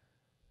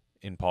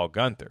in Paul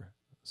Guenther.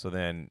 So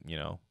then,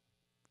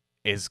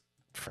 is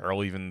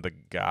Farrell even the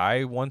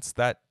guy once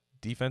that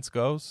defense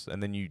goes?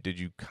 And then did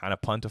you kind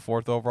of punt a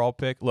 4th overall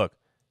pick? Look,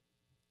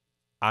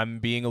 I'm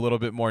being a little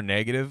bit more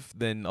negative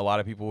than a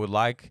lot of people would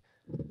like,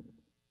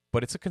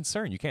 but it's a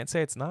concern. You can't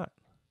say it's not.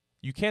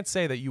 You can't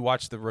say that you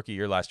watched the rookie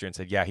year last year and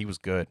said, yeah, he was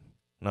good.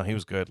 No, he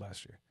was good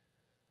last year.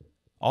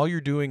 All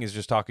you're doing is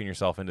just talking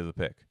yourself into the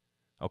pick.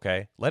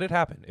 Okay? Let it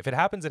happen. If it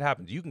happens, it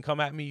happens. You can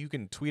come at me. You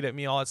can tweet at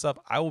me, all that stuff.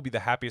 I will be the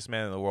happiest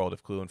man in the world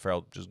if Clelin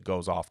Ferrell just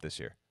goes off this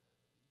year.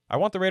 I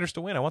want the Raiders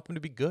to win. I want them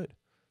to be good.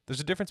 There's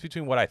a difference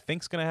between what I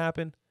think's going to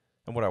happen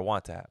and what I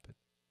want to happen.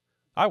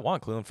 I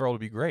want Clelin Ferrell to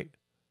be great.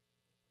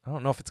 I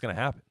don't know if it's going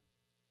to happen.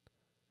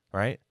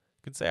 Right?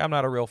 You can say I'm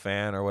not a real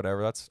fan or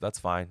whatever. That's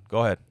fine.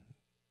 Go ahead.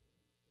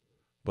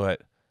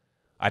 But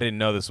I didn't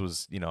know this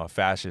was, a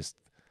fascist,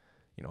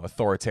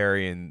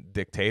 authoritarian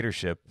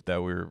dictatorship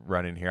that we're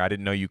running here. I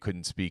didn't know you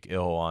couldn't speak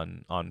ill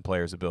on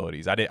players'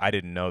 abilities. I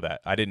didn't know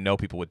that. I didn't know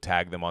people would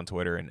tag them on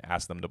Twitter and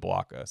ask them to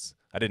block us.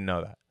 I didn't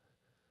know that.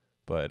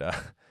 But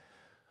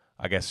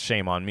I guess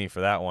shame on me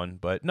for that one.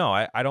 But no,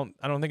 I don't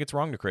think it's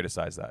wrong to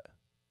criticize that.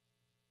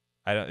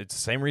 It's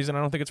the same reason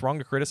I don't think it's wrong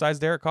to criticize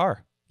Derek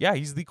Carr. Yeah,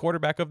 he's the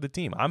quarterback of the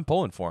team. I'm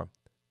pulling for him.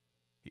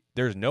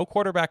 There's no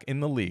quarterback in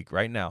the league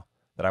right now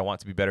that I want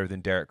to be better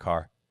than Derek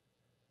Carr.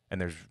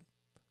 And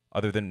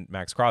other than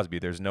Max Crosby,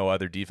 there's no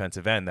other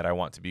defensive end that I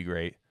want to be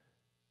great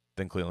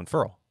than Clelin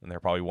Ferrell. And they're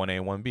probably 1A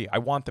and 1B. I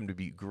want them to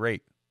be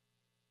great.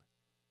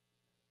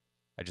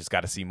 I just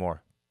got to see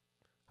more.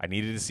 I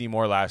needed to see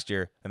more last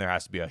year, and there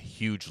has to be a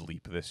huge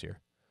leap this year.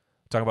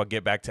 Talking about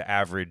get back to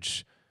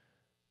average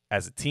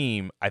as a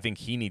team, I think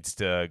he needs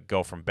to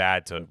go from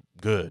bad to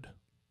good,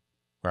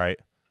 right?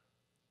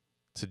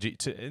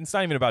 It's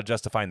not even about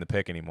justifying the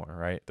pick anymore,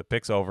 right? The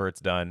pick's over.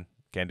 It's done.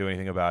 Can't do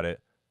anything about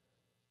it.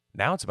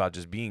 Now it's about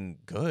just being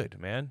good,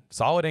 man.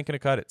 Solid ain't going to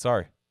cut it.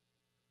 Sorry.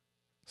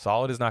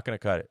 Solid is not going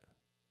to cut it.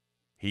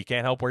 He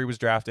can't help where he was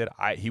drafted.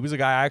 He was a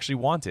guy I actually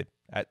wanted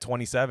at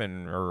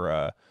 27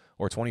 or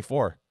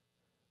 24.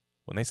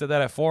 When they said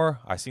that at 4,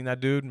 I seen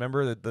that dude.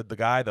 Remember the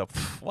guy,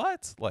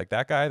 what? Like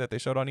that guy that they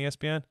showed on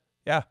ESPN?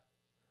 Yeah.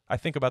 I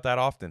think about that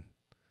often.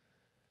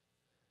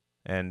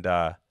 And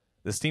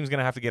this team's going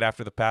to have to get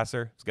after the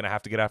passer. It's going to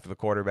have to get after the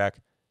quarterback.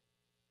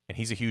 And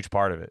he's a huge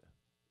part of it.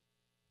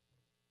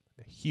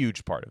 A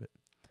huge part of it.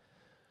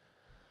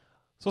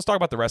 So let's talk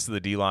about the rest of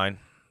the D-line.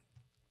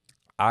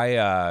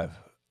 I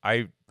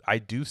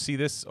do see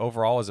this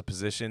overall as a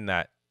position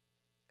that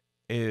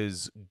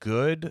is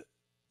good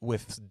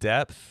with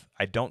depth.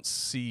 I don't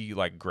see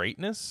like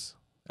greatness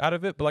out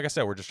of it, but like I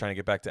said, we're just trying to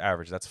get back to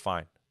average. That's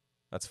fine.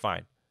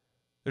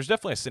 There's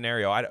definitely a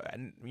scenario.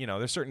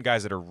 There's certain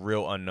guys that are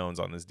real unknowns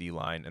on this D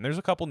line, and there's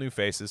a couple new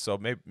faces. So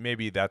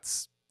maybe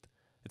it's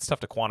tough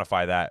to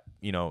quantify that,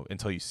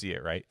 until you see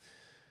it, right?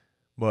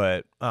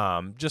 But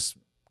just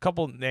a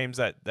couple names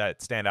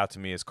that stand out to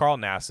me is Carl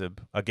Nassib.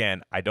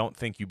 Again, I don't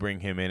think you bring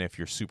him in if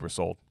you're super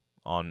sold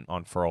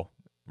on Ferrell,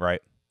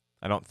 right?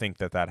 I don't think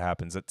that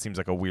happens. That seems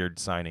like a weird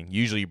signing.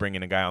 Usually you bring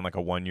in a guy on like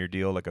a 1-year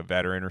deal, like a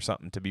veteran or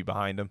something to be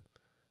behind him,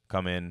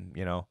 come in,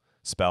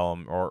 spell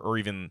him, or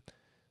even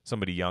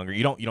somebody younger.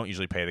 You don't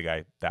usually pay the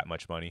guy that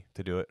much money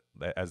to do it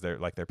as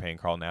they're paying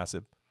Carl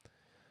Nassib.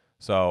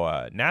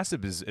 So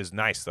Nassib is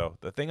nice though.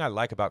 The thing I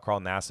like about Carl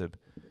Nassib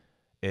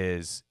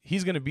is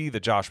he's going to be the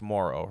Josh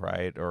Morrow,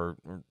 right? Or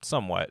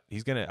somewhat.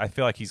 I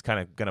feel like he's kind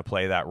of going to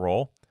play that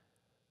role.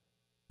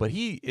 But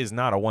he is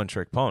not a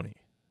one-trick pony.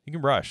 He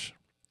can rush.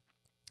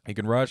 He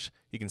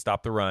can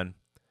stop the run.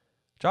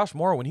 Josh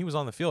Morrow, when he was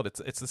on the field,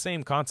 it's the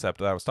same concept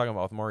that I was talking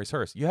about with Maurice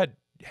Hurst. You had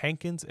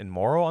Hankins and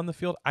Morrow on the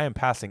field. I am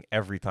passing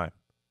every time.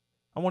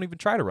 I won't even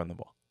try to run the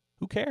ball.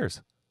 Who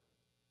cares?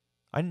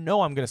 I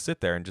know I'm going to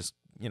sit there and just,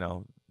 be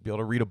able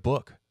to read a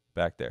book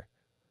back there.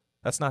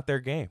 That's not their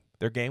game.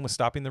 Their game was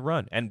stopping the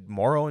run. And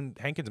Morrow and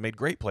Hankins made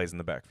great plays in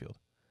the backfield.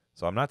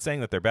 So I'm not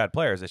saying that they're bad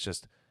players. It's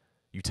just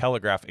you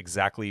telegraph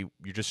exactly.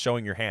 You're just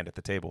showing your hand at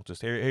the table.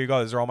 Just here you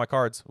go. These are all my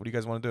cards. What do you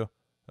guys want to do?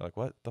 They're like,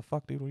 what the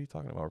fuck, dude? What are you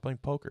talking about? We're playing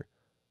poker.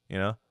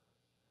 You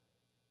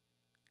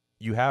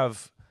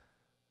have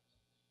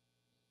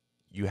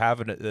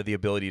the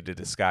ability to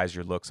disguise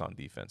your looks on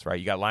defense, right?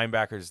 You got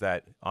linebackers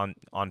that on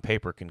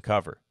paper can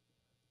cover.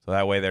 So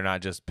that way they're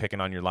not just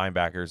picking on your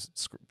linebackers,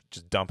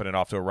 just dumping it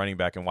off to a running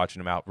back and watching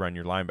them outrun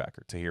your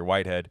linebacker. Tahir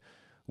Whitehead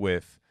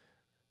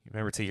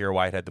remember Tahir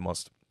Whitehead, the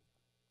most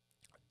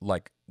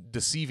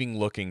deceiving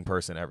looking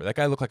person ever. That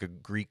guy looked like a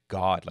Greek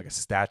god, like a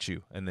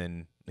statue. And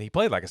then he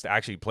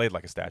actually played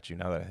like a statue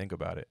now that I think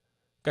about it.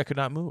 Guy could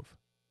not move.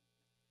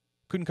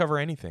 Couldn't cover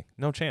anything.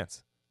 No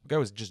chance. The guy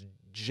was just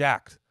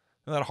jacked.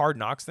 And that Hard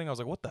Knocks thing, I was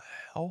like, what the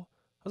hell?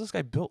 How's this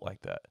guy built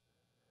like that?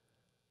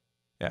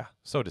 Yeah,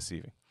 so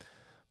deceiving.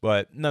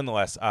 But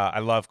nonetheless, I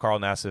love Carl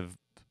Nassib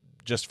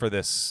just for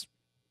this,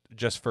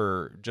 just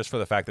for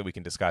the fact that we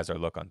can disguise our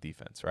look on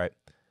defense, right?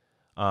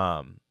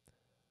 Um,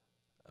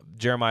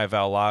 Jeremiah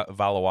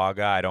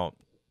Valawaga, I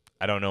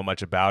don't know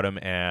much about him,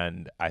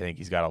 and I think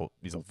he's a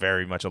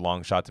very much a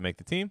long shot to make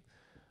the team.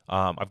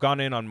 I've gone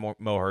in on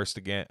Mo Hurst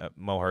again.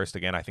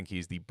 I think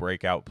he's the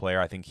breakout player.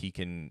 I think he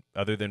can,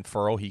 other than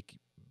Furl,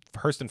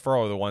 Hurst and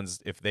Furl are the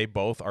ones. If they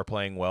both are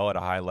playing well at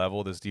a high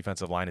level, this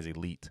defensive line is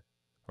elite,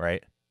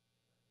 right?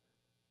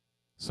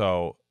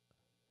 So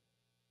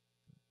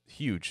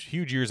huge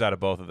years out of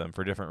both of them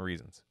for different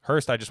reasons.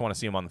 Hurst, I just want to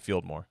see him on the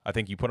field more. I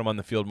think you put him on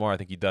the field more, I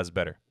think he does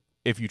better.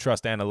 If you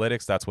trust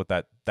analytics, that's what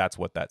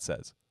that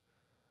says.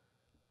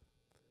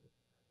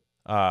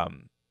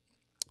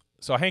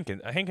 So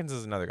Hankins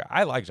is another guy.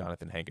 I like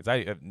Jonathan Hankins.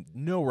 I have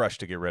no rush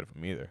to get rid of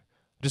him either.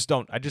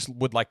 I just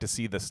would like to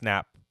see the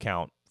snap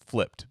count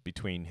flipped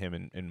between him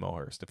and Mo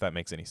Hurst, if that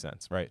makes any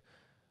sense, right?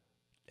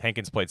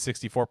 Hankins played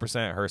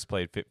 64%, Hurst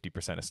played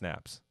 50% of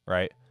snaps,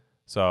 right?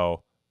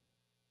 So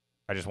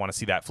I just want to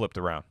see that flipped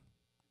around.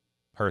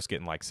 Hurst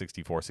getting like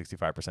 64,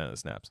 65% of the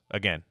snaps.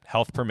 Again,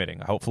 health permitting.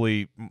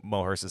 Hopefully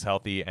Mo Hurst is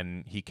healthy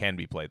and he can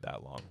be played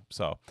that long.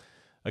 So,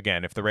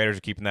 again, if the Raiders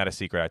are keeping that a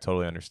secret, I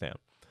totally understand.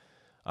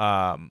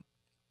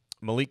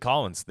 Malik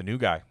Collins, the new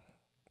guy.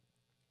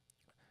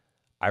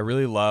 I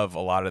really love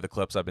a lot of the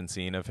clips I've been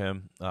seeing of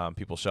him.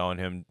 People showing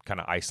him kind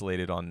of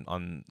isolated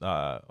on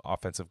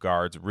offensive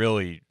guards,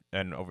 really,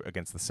 and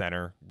against the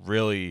center.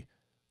 Really,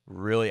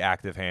 really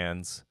active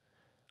hands.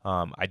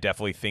 I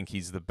definitely think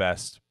he's the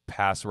best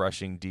pass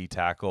rushing D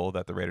tackle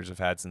that the Raiders have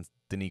had since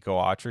Danico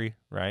Autry,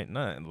 right?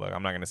 Look,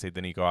 I'm not going to say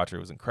Danico Autry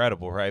was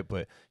incredible, right?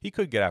 But he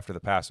could get after the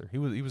passer. He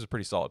was a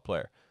pretty solid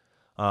player.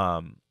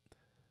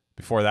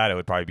 Before that, it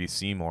would probably be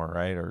Seymour,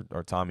 right,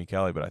 or Tommy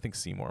Kelly, but I think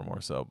Seymour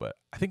more so. But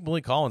I think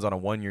Malik Collins on a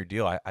 1-year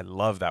deal. I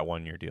love that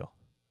 1-year deal.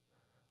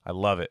 I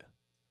love it.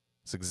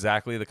 It's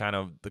exactly the kind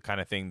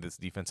of thing this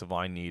defensive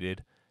line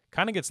needed.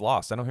 Kind of gets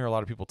lost. I don't hear a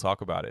lot of people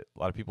talk about it. A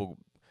lot of people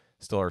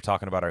still are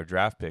talking about our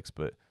draft picks,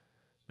 but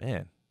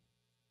man,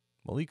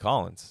 Malik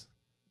Collins.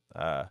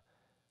 I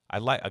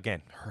like,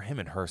 again, him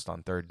and Hurst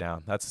on third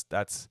down.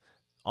 That's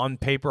on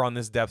paper on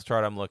this depth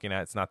chart I'm looking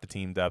at. It's not the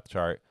team depth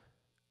chart.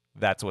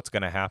 That's what's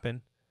going to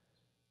happen.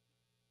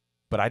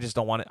 But I just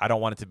don't want it. I don't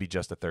want it to be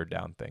just a third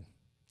down thing.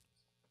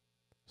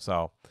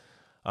 So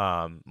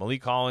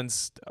Malik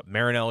Collins,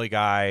 Marinelli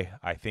guy.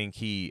 I think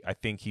he's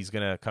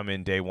going to come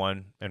in day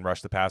one and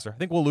rush the passer. I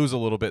think we'll lose a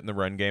little bit in the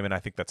run game, and I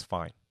think that's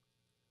fine.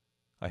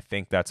 I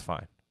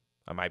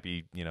might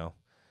be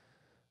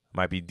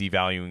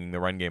devaluing the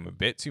run game a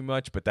bit too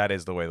much, but that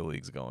is the way the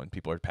league's going.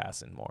 People are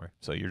passing more.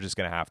 So you're just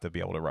going to have to be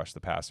able to rush the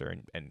passer.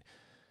 And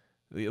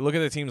look at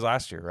the teams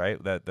last year,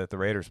 right, that the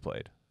Raiders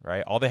played,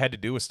 right? All they had to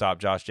do was stop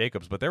Josh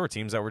Jacobs, but there were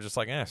teams that were just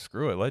like,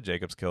 screw it, let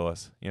Jacobs kill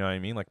us. You know what I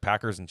mean? Like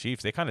Packers and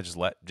Chiefs, they kind of just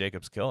let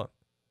Jacobs kill him.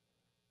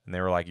 And they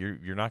were like, you're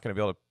not going to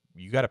be able to –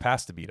 you got to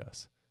pass to beat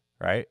us,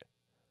 right?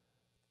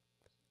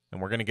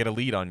 And we're going to get a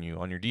lead on you,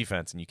 on your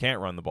defense, and you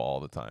can't run the ball all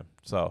the time.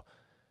 So –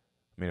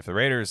 I mean, if the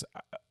Raiders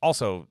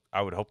also,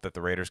 I would hope that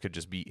the Raiders could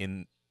just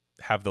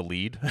have the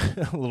lead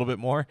a little bit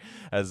more,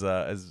 as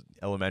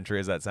elementary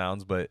as that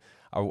sounds. But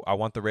I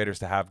want the Raiders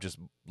to have just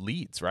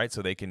leads, right?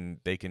 So they can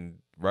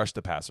rush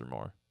the passer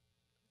more,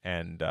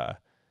 and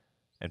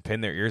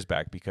pin their ears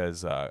back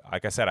because,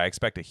 like I said, I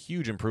expect a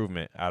huge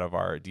improvement out of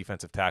our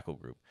defensive tackle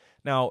group.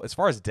 Now, as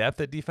far as depth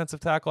at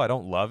defensive tackle, I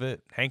don't love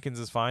it. Hankins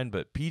is fine,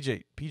 but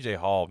PJ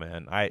Hall,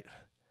 man,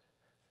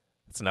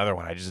 it's another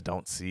one I just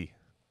don't see.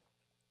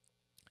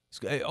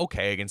 He's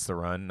okay against the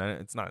run.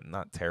 It's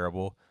not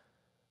terrible,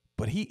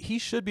 but he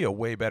should be a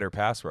way better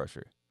pass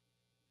rusher.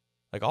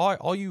 Like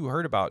all you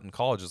heard about in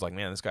college is like,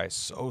 man, this guy is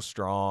so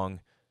strong.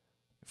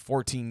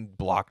 14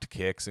 blocked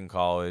kicks in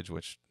college,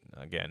 which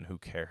again, who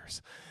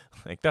cares?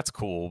 Like that's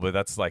cool, but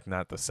that's like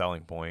not the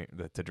selling point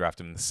to draft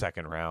him in the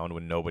second round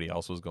when nobody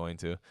else was going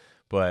to.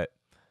 But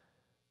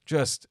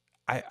just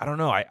I don't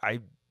know. I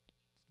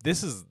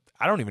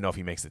don't even know if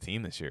he makes the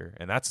team this year,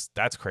 and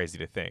that's crazy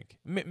to think.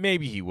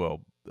 Maybe he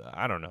will.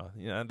 I don't know.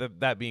 You know,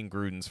 that being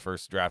Gruden's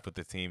first draft with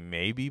the team,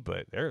 maybe,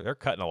 but they're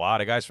cutting a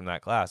lot of guys from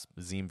that class.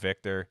 Azim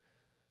Victor,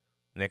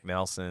 Nick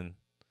Nelson,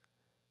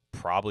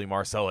 probably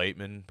Marcel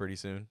Aitman pretty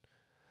soon.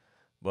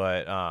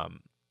 But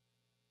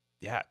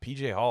yeah,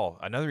 PJ Hall,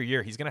 another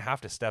year, he's gonna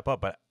have to step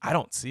up, but I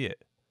don't see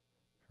it.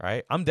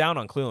 Right? I'm down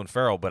on Cleveland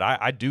Farrell, but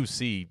I do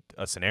see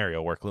a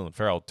scenario where Cleveland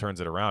Farrell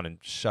turns it around and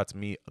shuts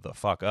me the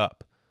fuck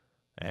up.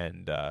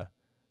 And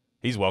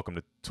he's welcome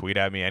to tweet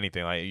at me,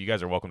 anything. Like, you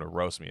guys are welcome to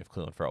roast me if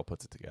Cleveland Farrell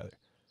puts it together.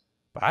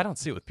 But I don't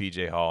see it with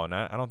PJ Hall, and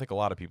I don't think a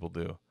lot of people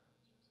do.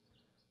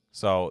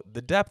 So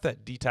the depth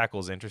at D-tackle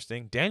is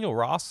interesting. Daniel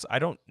Ross, I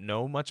don't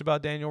know much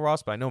about Daniel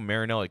Ross, but I know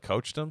Marinelli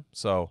coached him,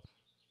 so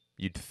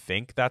you'd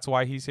think that's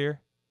why he's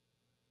here.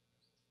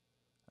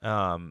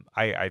 I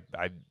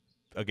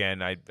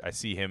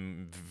see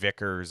him,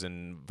 Vickers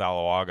and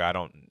Valawaga. I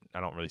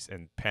don't really,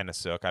 and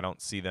Panasuk. I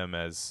don't see them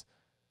as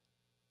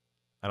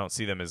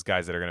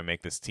guys that are going to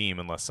make this team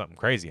unless something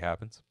crazy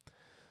happens.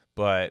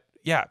 But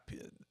yeah,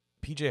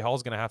 PJ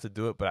Hall's going to have to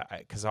do it, but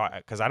because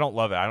I don't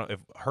love it. I don't if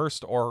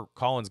Hurst or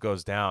Collins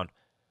goes down,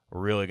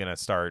 we're really going to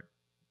start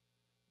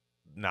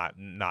not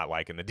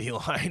liking the D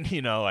line.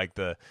 Like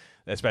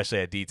especially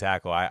at D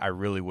tackle. I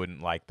really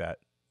wouldn't like that.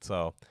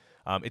 So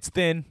it's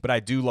thin, but I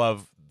do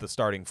love the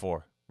starting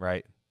four,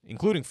 right,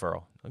 including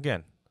Furl.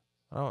 Again,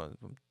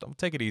 don't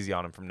take it easy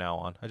on him from now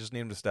on. I just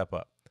need him to step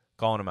up,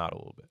 calling him out a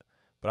little bit.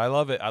 But I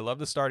love it. I love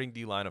the starting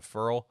D line of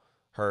Furl,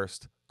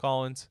 Hurst,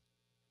 Collins,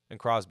 and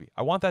Crosby.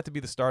 I want that to be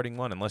the starting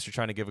one, unless you're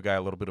trying to give a guy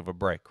a little bit of a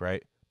break,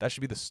 right? That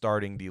should be the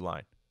starting D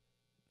line,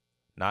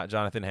 not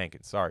Jonathan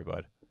Hankins. Sorry,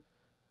 bud.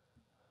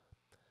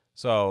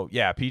 So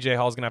yeah, PJ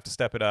Hall's gonna have to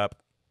step it up.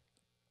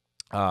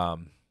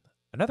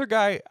 Another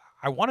guy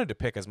I wanted to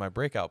pick as my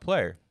breakout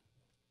player,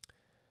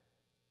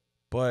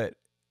 but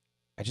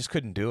I just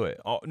couldn't do it.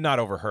 Oh, not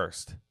over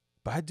Hurst.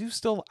 But I do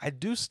still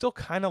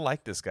kind of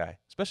like this guy,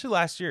 especially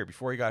last year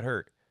before he got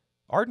hurt.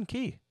 Arden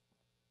Key.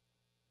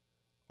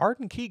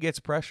 Arden Key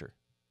gets pressure.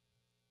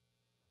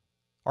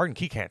 Arden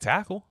Key can't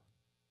tackle,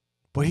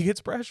 but he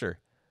gets pressure.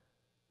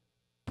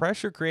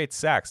 Pressure creates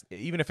sacks,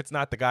 even if it's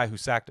not the guy who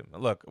sacked him.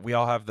 Look, we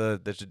all have the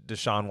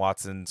Deshaun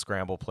Watson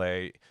scramble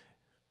play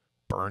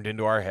burned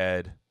into our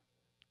head.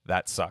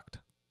 That sucked.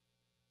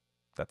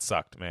 That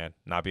sucked, man.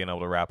 Not being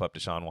able to wrap up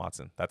Deshaun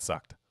Watson. That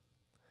sucked.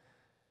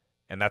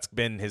 And that's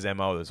been his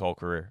MO this whole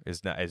career,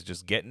 is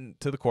just getting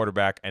to the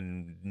quarterback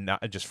and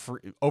not just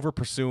over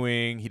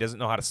pursuing. He doesn't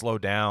know how to slow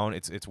down.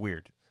 It's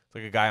weird. It's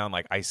like a guy on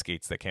like ice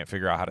skates that can't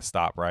figure out how to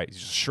stop, right? He's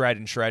just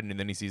shredding, and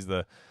then he sees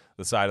the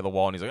side of the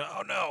wall and he's like,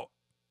 oh no.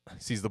 He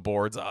sees the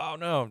boards, oh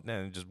no,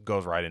 and it just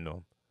goes right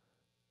into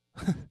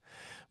him.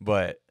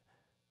 But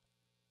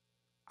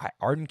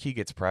Arden Key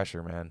gets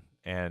pressure, man,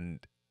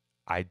 and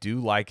I do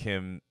like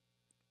him.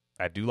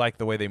 I do like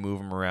the way they move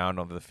him around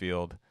on the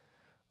field,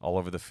 all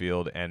over the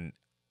field, and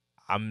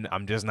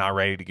I'm just not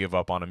ready to give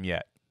up on him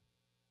yet.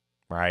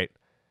 Right?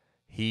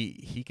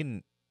 He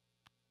can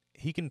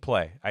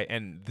play.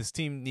 And this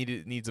team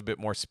needs a bit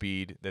more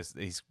speed.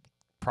 He's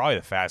probably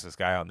the fastest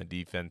guy on the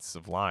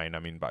defensive line. I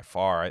mean, by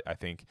far. I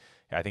think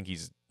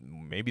he's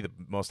maybe the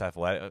most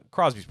athletic.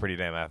 Crosby's pretty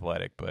damn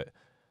athletic, but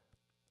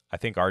I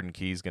think Arden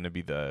Key is going to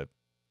be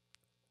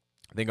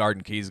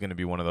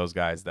one of those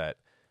guys that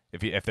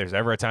if there's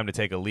ever a time to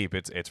take a leap,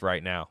 it's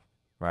right now,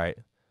 right?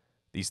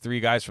 These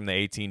three guys from the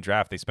 18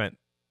 draft, they spent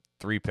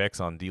 3 picks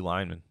on D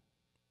linemen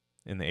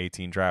in the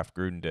 18 draft.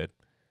 Gruden did.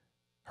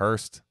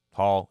 Hurst,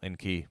 Hall, and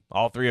Key.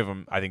 All 3 of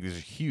them, I think these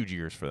are huge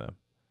years for them.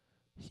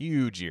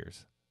 Huge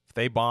years. If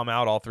they bomb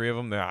out all 3 of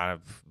them,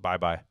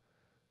 bye-bye.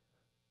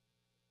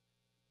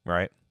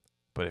 Right?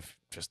 But if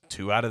just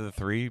 2 out of the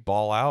 3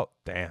 ball out,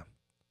 damn.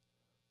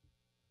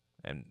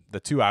 And the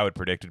 2 I would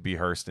predict would be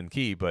Hurst and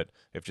Key, but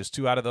if just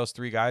 2 out of those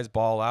 3 guys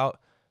ball out,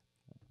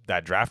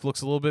 that draft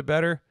looks a little bit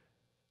better,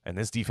 and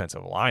this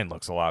defensive line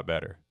looks a lot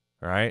better,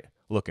 right?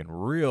 Looking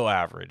real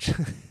average.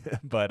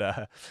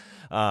 But,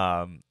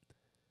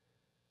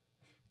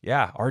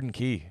 yeah, Arden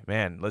Key,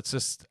 man, let's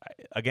just,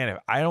 again,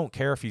 I don't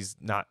care if he's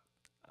not,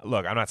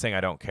 look, I'm not saying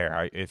I don't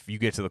care. If you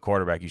get to the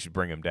quarterback, you should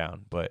bring him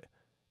down, but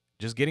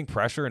just getting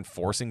pressure and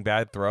forcing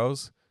bad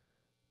throws,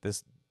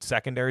 this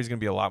secondary is going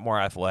to be a lot more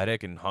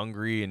athletic and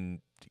hungry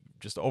and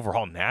just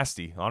overall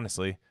nasty,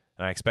 honestly.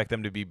 And I expect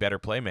them to be better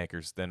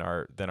playmakers than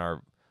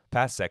our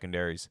past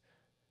secondaries.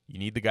 You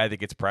need the guy that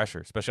gets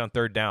pressure, especially on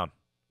third down.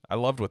 I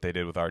loved what they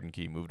did with Arden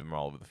Key, moved him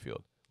all over the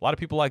field. A lot of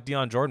people like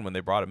Deion Jordan when they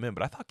brought him in,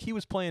 but I thought Key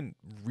was playing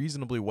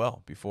reasonably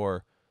well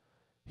before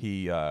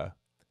he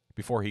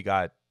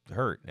got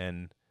hurt.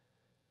 And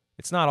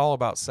it's not all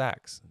about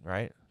sacks,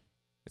 right?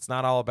 It's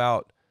not all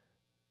about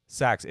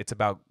sacks. It's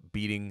about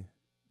beating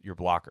your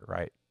blocker,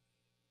 right?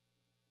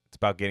 It's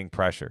about getting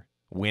pressure,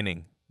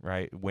 winning,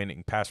 right?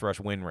 Winning. Pass rush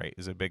win rate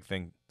is a big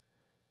thing,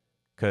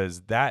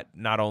 because that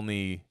not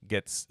only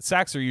gets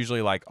sacks are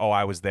usually like, oh,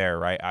 I was there,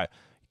 right?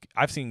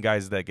 I've seen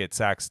guys that get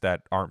sacks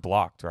that aren't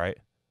blocked, right?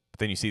 But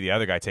then you see the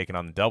other guy taking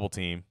on the double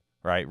team,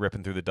 right?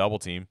 Ripping through the double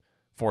team,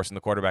 forcing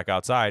the quarterback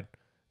outside,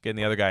 getting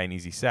the other guy an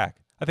easy sack.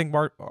 I think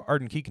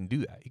Arden Key can do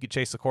that. He could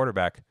chase the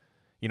quarterback,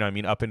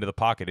 up into the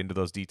pocket, into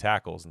those D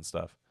tackles and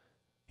stuff.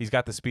 He's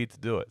got the speed to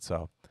do it.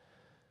 So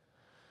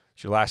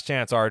it's your last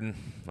chance, Arden,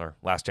 or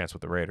last chance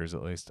with the Raiders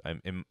at least.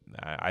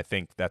 I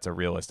think that's a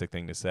realistic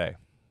thing to say.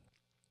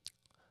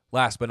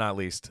 Last but not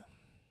least,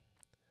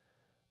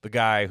 the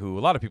guy who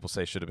a lot of people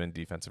say should have been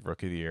Defensive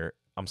Rookie of the Year.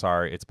 I'm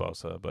sorry, it's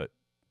Bosa, but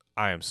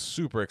I am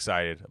super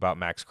excited about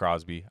Max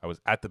Crosby. I was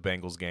at the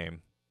Bengals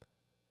game.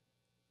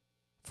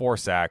 4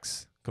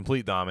 sacks,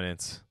 complete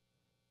dominance,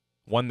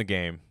 won the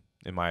game,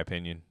 in my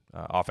opinion.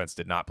 Offense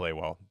did not play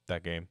well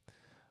that game.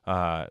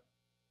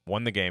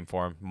 Won the game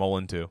for him.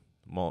 Mullen, too.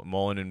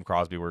 Mullen and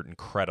Crosby were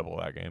incredible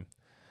that game.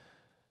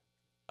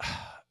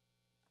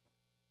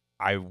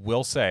 I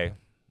will say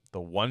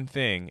the one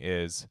thing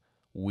is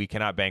we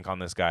cannot bank on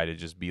this guy to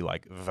just be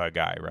like the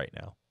guy right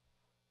now.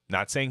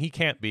 Not saying he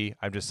can't be.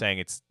 I'm just saying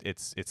it's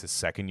his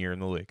second year in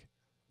the league.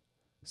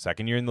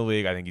 Second year in the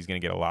league, I think he's going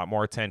to get a lot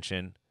more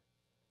attention.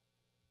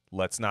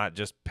 Let's not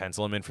just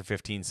pencil him in for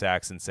 15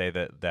 sacks and say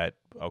that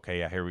okay,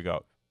 yeah, here we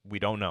go. We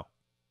don't know.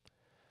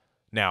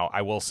 Now,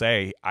 I will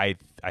say, I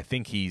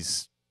think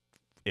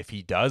if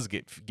he does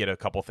get a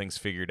couple things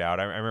figured out,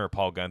 I remember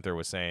Paul Gunther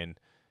was saying,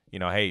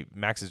 hey,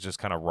 Max is just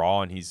kind of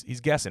raw and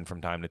he's guessing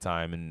from time to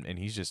time, and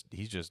he's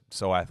just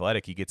so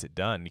athletic, he gets it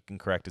done. He can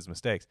correct his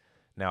mistakes.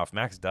 Now, if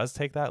Max does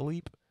take that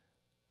leap,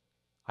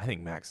 I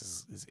think Max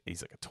is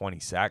he's like a 20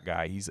 sack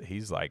guy.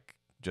 He's like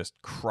just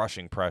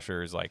crushing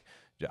pressures. Like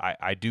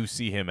I do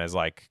see him as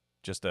like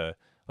just a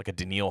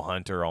Daniil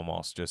Hunter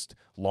almost, just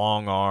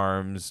long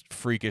arms,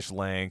 freakish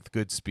length,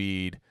 good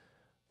speed,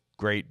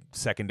 great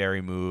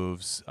secondary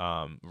moves,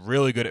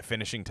 really good at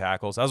finishing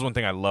tackles. That was one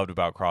thing I loved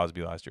about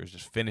Crosby last year, was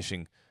just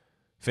finishing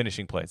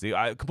plays.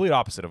 The complete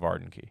opposite of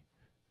Arden Key.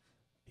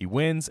 He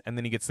wins and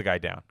then he gets the guy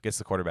down, gets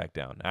the quarterback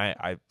down.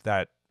 I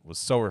that was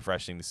so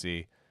refreshing to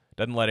see.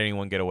 Doesn't let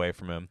anyone get away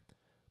from him.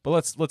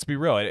 But let's be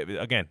real.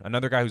 Again,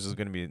 another guy who's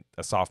going to be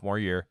a sophomore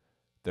year.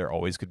 There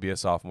always could be a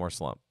sophomore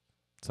slump.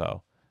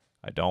 So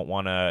I don't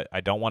want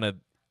to.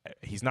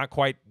 He's not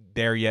quite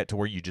there yet to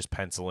where you just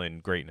pencil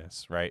in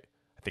greatness, right?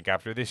 I think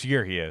after this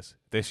year he is.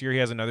 This year he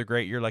has another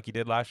great year like he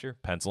did last year.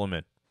 Pencil him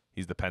in.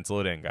 He's the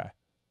pencil it in guy.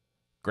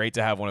 Great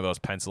to have one of those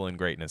pencil in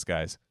greatness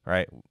guys,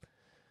 right?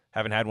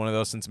 Haven't had one of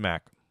those since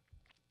Mac.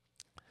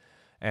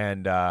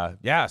 And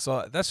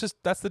so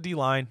that's the D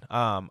line.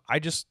 I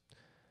just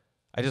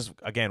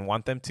again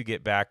want them to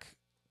get back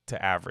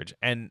to average.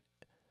 And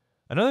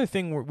another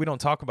thing we don't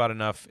talk about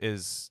enough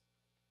is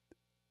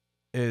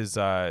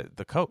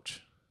the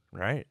coach,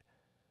 right?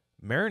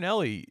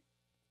 Marinelli,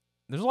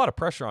 there's a lot of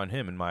pressure on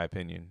him in my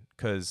opinion,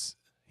 because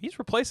he's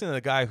replacing the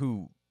guy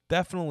who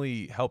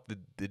definitely helped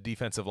the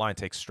defensive line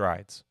take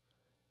strides.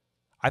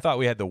 I thought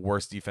we had the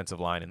worst defensive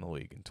line in the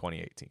league in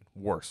 2018.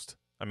 Worst.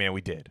 I mean,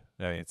 we did.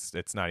 I mean,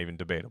 it's not even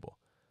debatable.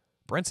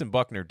 Brenson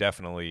Buckner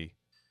definitely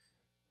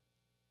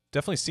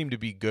seemed to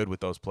be good with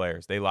those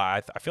players.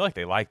 I feel like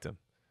they liked him,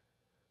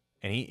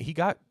 and he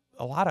got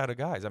a lot out of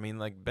guys. I mean,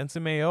 like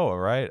Benson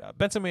Mayoa, right?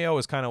 Benson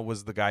Mayoa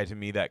was the guy to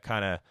me that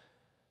kind of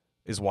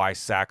is why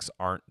sacks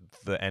aren't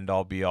the end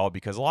all be all,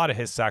 because a lot of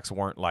his sacks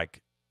weren't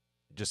like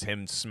just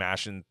him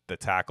smashing the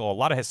tackle. A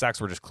lot of his sacks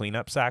were just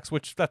cleanup sacks,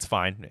 which that's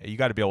fine. You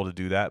got to be able to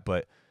do that,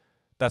 but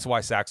that's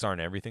why sacks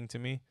aren't everything to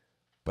me.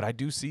 But I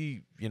do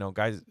see,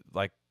 guys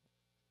like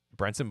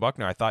Brenson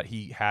Buckner. I thought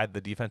he had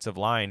the defensive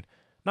line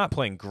not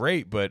playing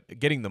great, but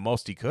getting the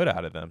most he could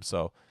out of them.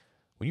 So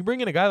when you bring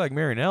in a guy like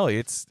Marinelli,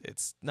 it's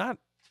not,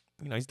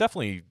 he's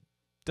definitely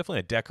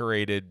a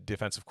decorated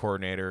defensive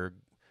coordinator,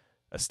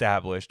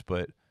 established,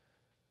 but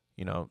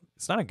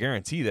it's not a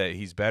guarantee that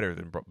he's better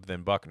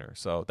than Buckner.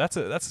 So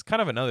that's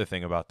kind of another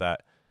thing about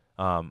that.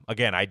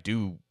 Again, I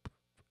do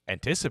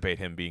anticipate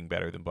him being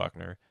better than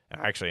Buckner,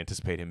 and I actually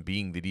anticipate him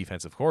being the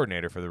defensive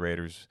coordinator for the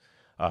Raiders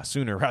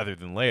sooner rather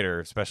than later,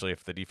 especially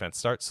if the defense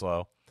starts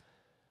slow.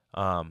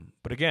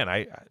 But again,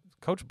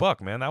 Coach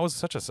Buck, man, that was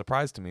such a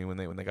surprise to me when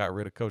they got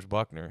rid of Coach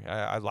Buckner.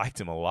 I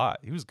liked him a lot.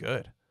 He was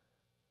good.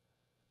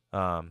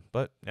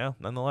 But yeah,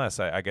 nonetheless,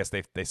 I guess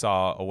they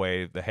saw a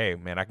way that, hey,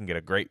 man, I can get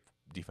a great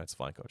defensive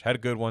line coach. Had a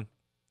good one,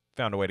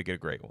 found a way to get a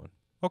great one.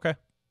 Okay, that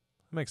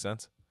makes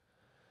sense.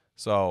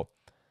 So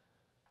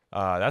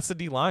that's the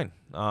D line.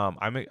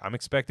 I'm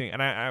expecting,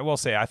 and I will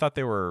say, I thought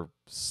they weren't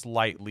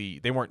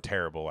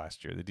terrible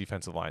last year, the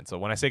defensive line. So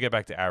when I say get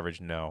back to average,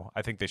 no,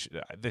 I think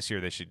this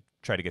year they should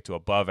try to get to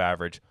above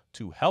average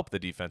to help the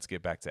defense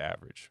get back to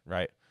average,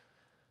 right?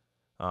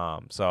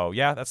 So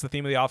yeah, that's the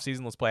theme of the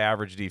offseason. Let's play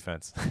average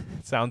defense.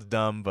 It sounds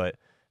dumb, but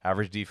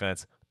average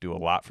defense do a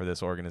lot for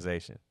this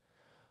organization.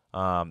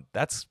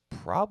 That's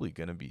probably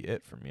going to be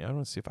it for me. I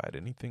don't see if I had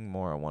anything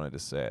more I wanted to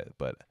say,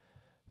 but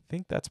I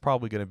think that's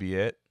probably going to be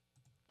it.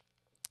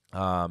 You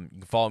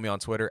can follow me on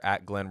Twitter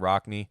at Glen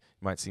Rockney.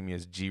 You might see me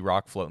as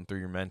G-Rock floating through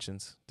your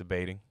mentions,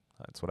 debating.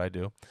 That's what I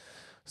do.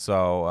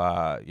 So,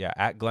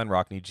 at Glen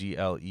Rockney,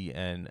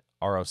 GlenRockney.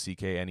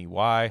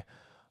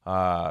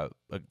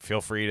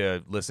 Feel free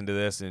to listen to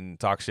this and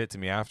talk shit to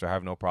me after. I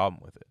have no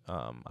problem with it.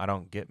 I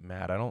don't get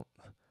mad. I don't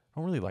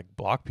really like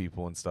block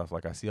people and stuff.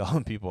 Like I see all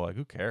the people like,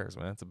 who cares,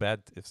 man?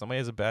 If somebody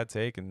has a bad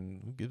take,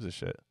 and who gives a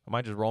shit? I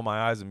might just roll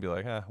my eyes and be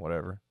like,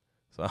 whatever.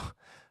 So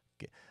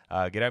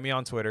get at me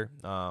on Twitter.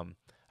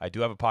 I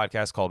do have a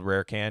podcast called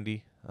Rare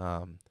Candy.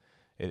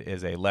 It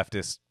is a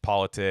leftist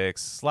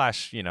politics /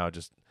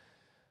 just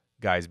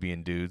guys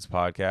being dudes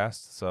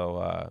podcast.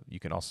 So you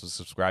can also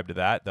subscribe to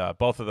that.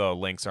 Both of the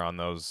links are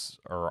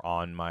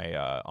on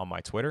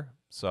my Twitter.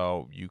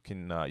 So you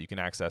can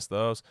access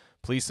those.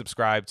 Please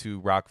subscribe to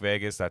Rock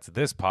Vegas. That's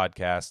this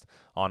podcast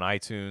on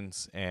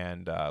iTunes,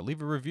 and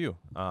leave a review.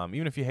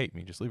 Even if you hate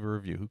me, just leave a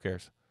review. Who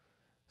cares?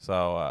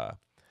 So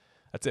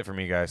that's it for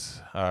me,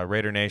 guys.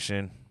 Raider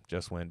Nation,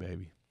 just win,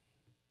 baby.